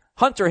 Benjamin,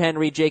 Hunter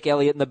Henry, Jake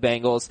Elliott, and the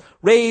Bengals.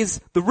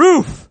 Raise the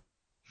roof!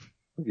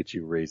 Look at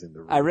you raising the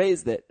roof. I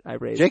raised it.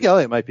 Jake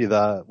Elliott might be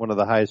one of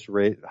the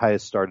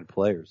highest started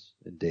players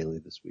in daily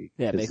this week.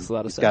 Yeah, it makes a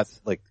lot of sense. He's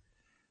got like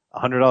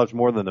 $100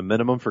 more than the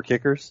minimum for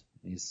kickers.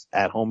 He's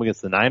at home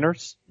against the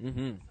Niners.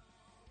 Mm-hmm.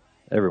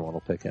 Everyone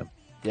will pick him.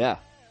 Yeah.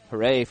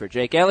 Hooray for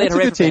Jake Elliott.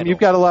 That's a good team. You've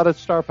got a lot of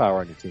star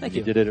power on your team. Thank you.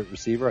 you. Did it at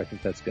receiver. I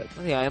think that's good.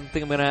 Yeah, I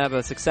think I'm going to have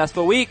a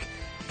successful week.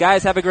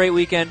 Guys, have a great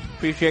weekend.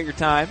 Appreciate your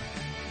time.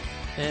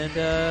 And,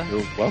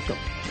 You're welcome.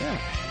 Yeah,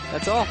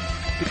 that's all.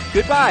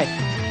 Goodbye.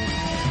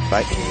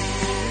 Bye.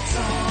 It's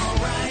all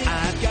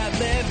right.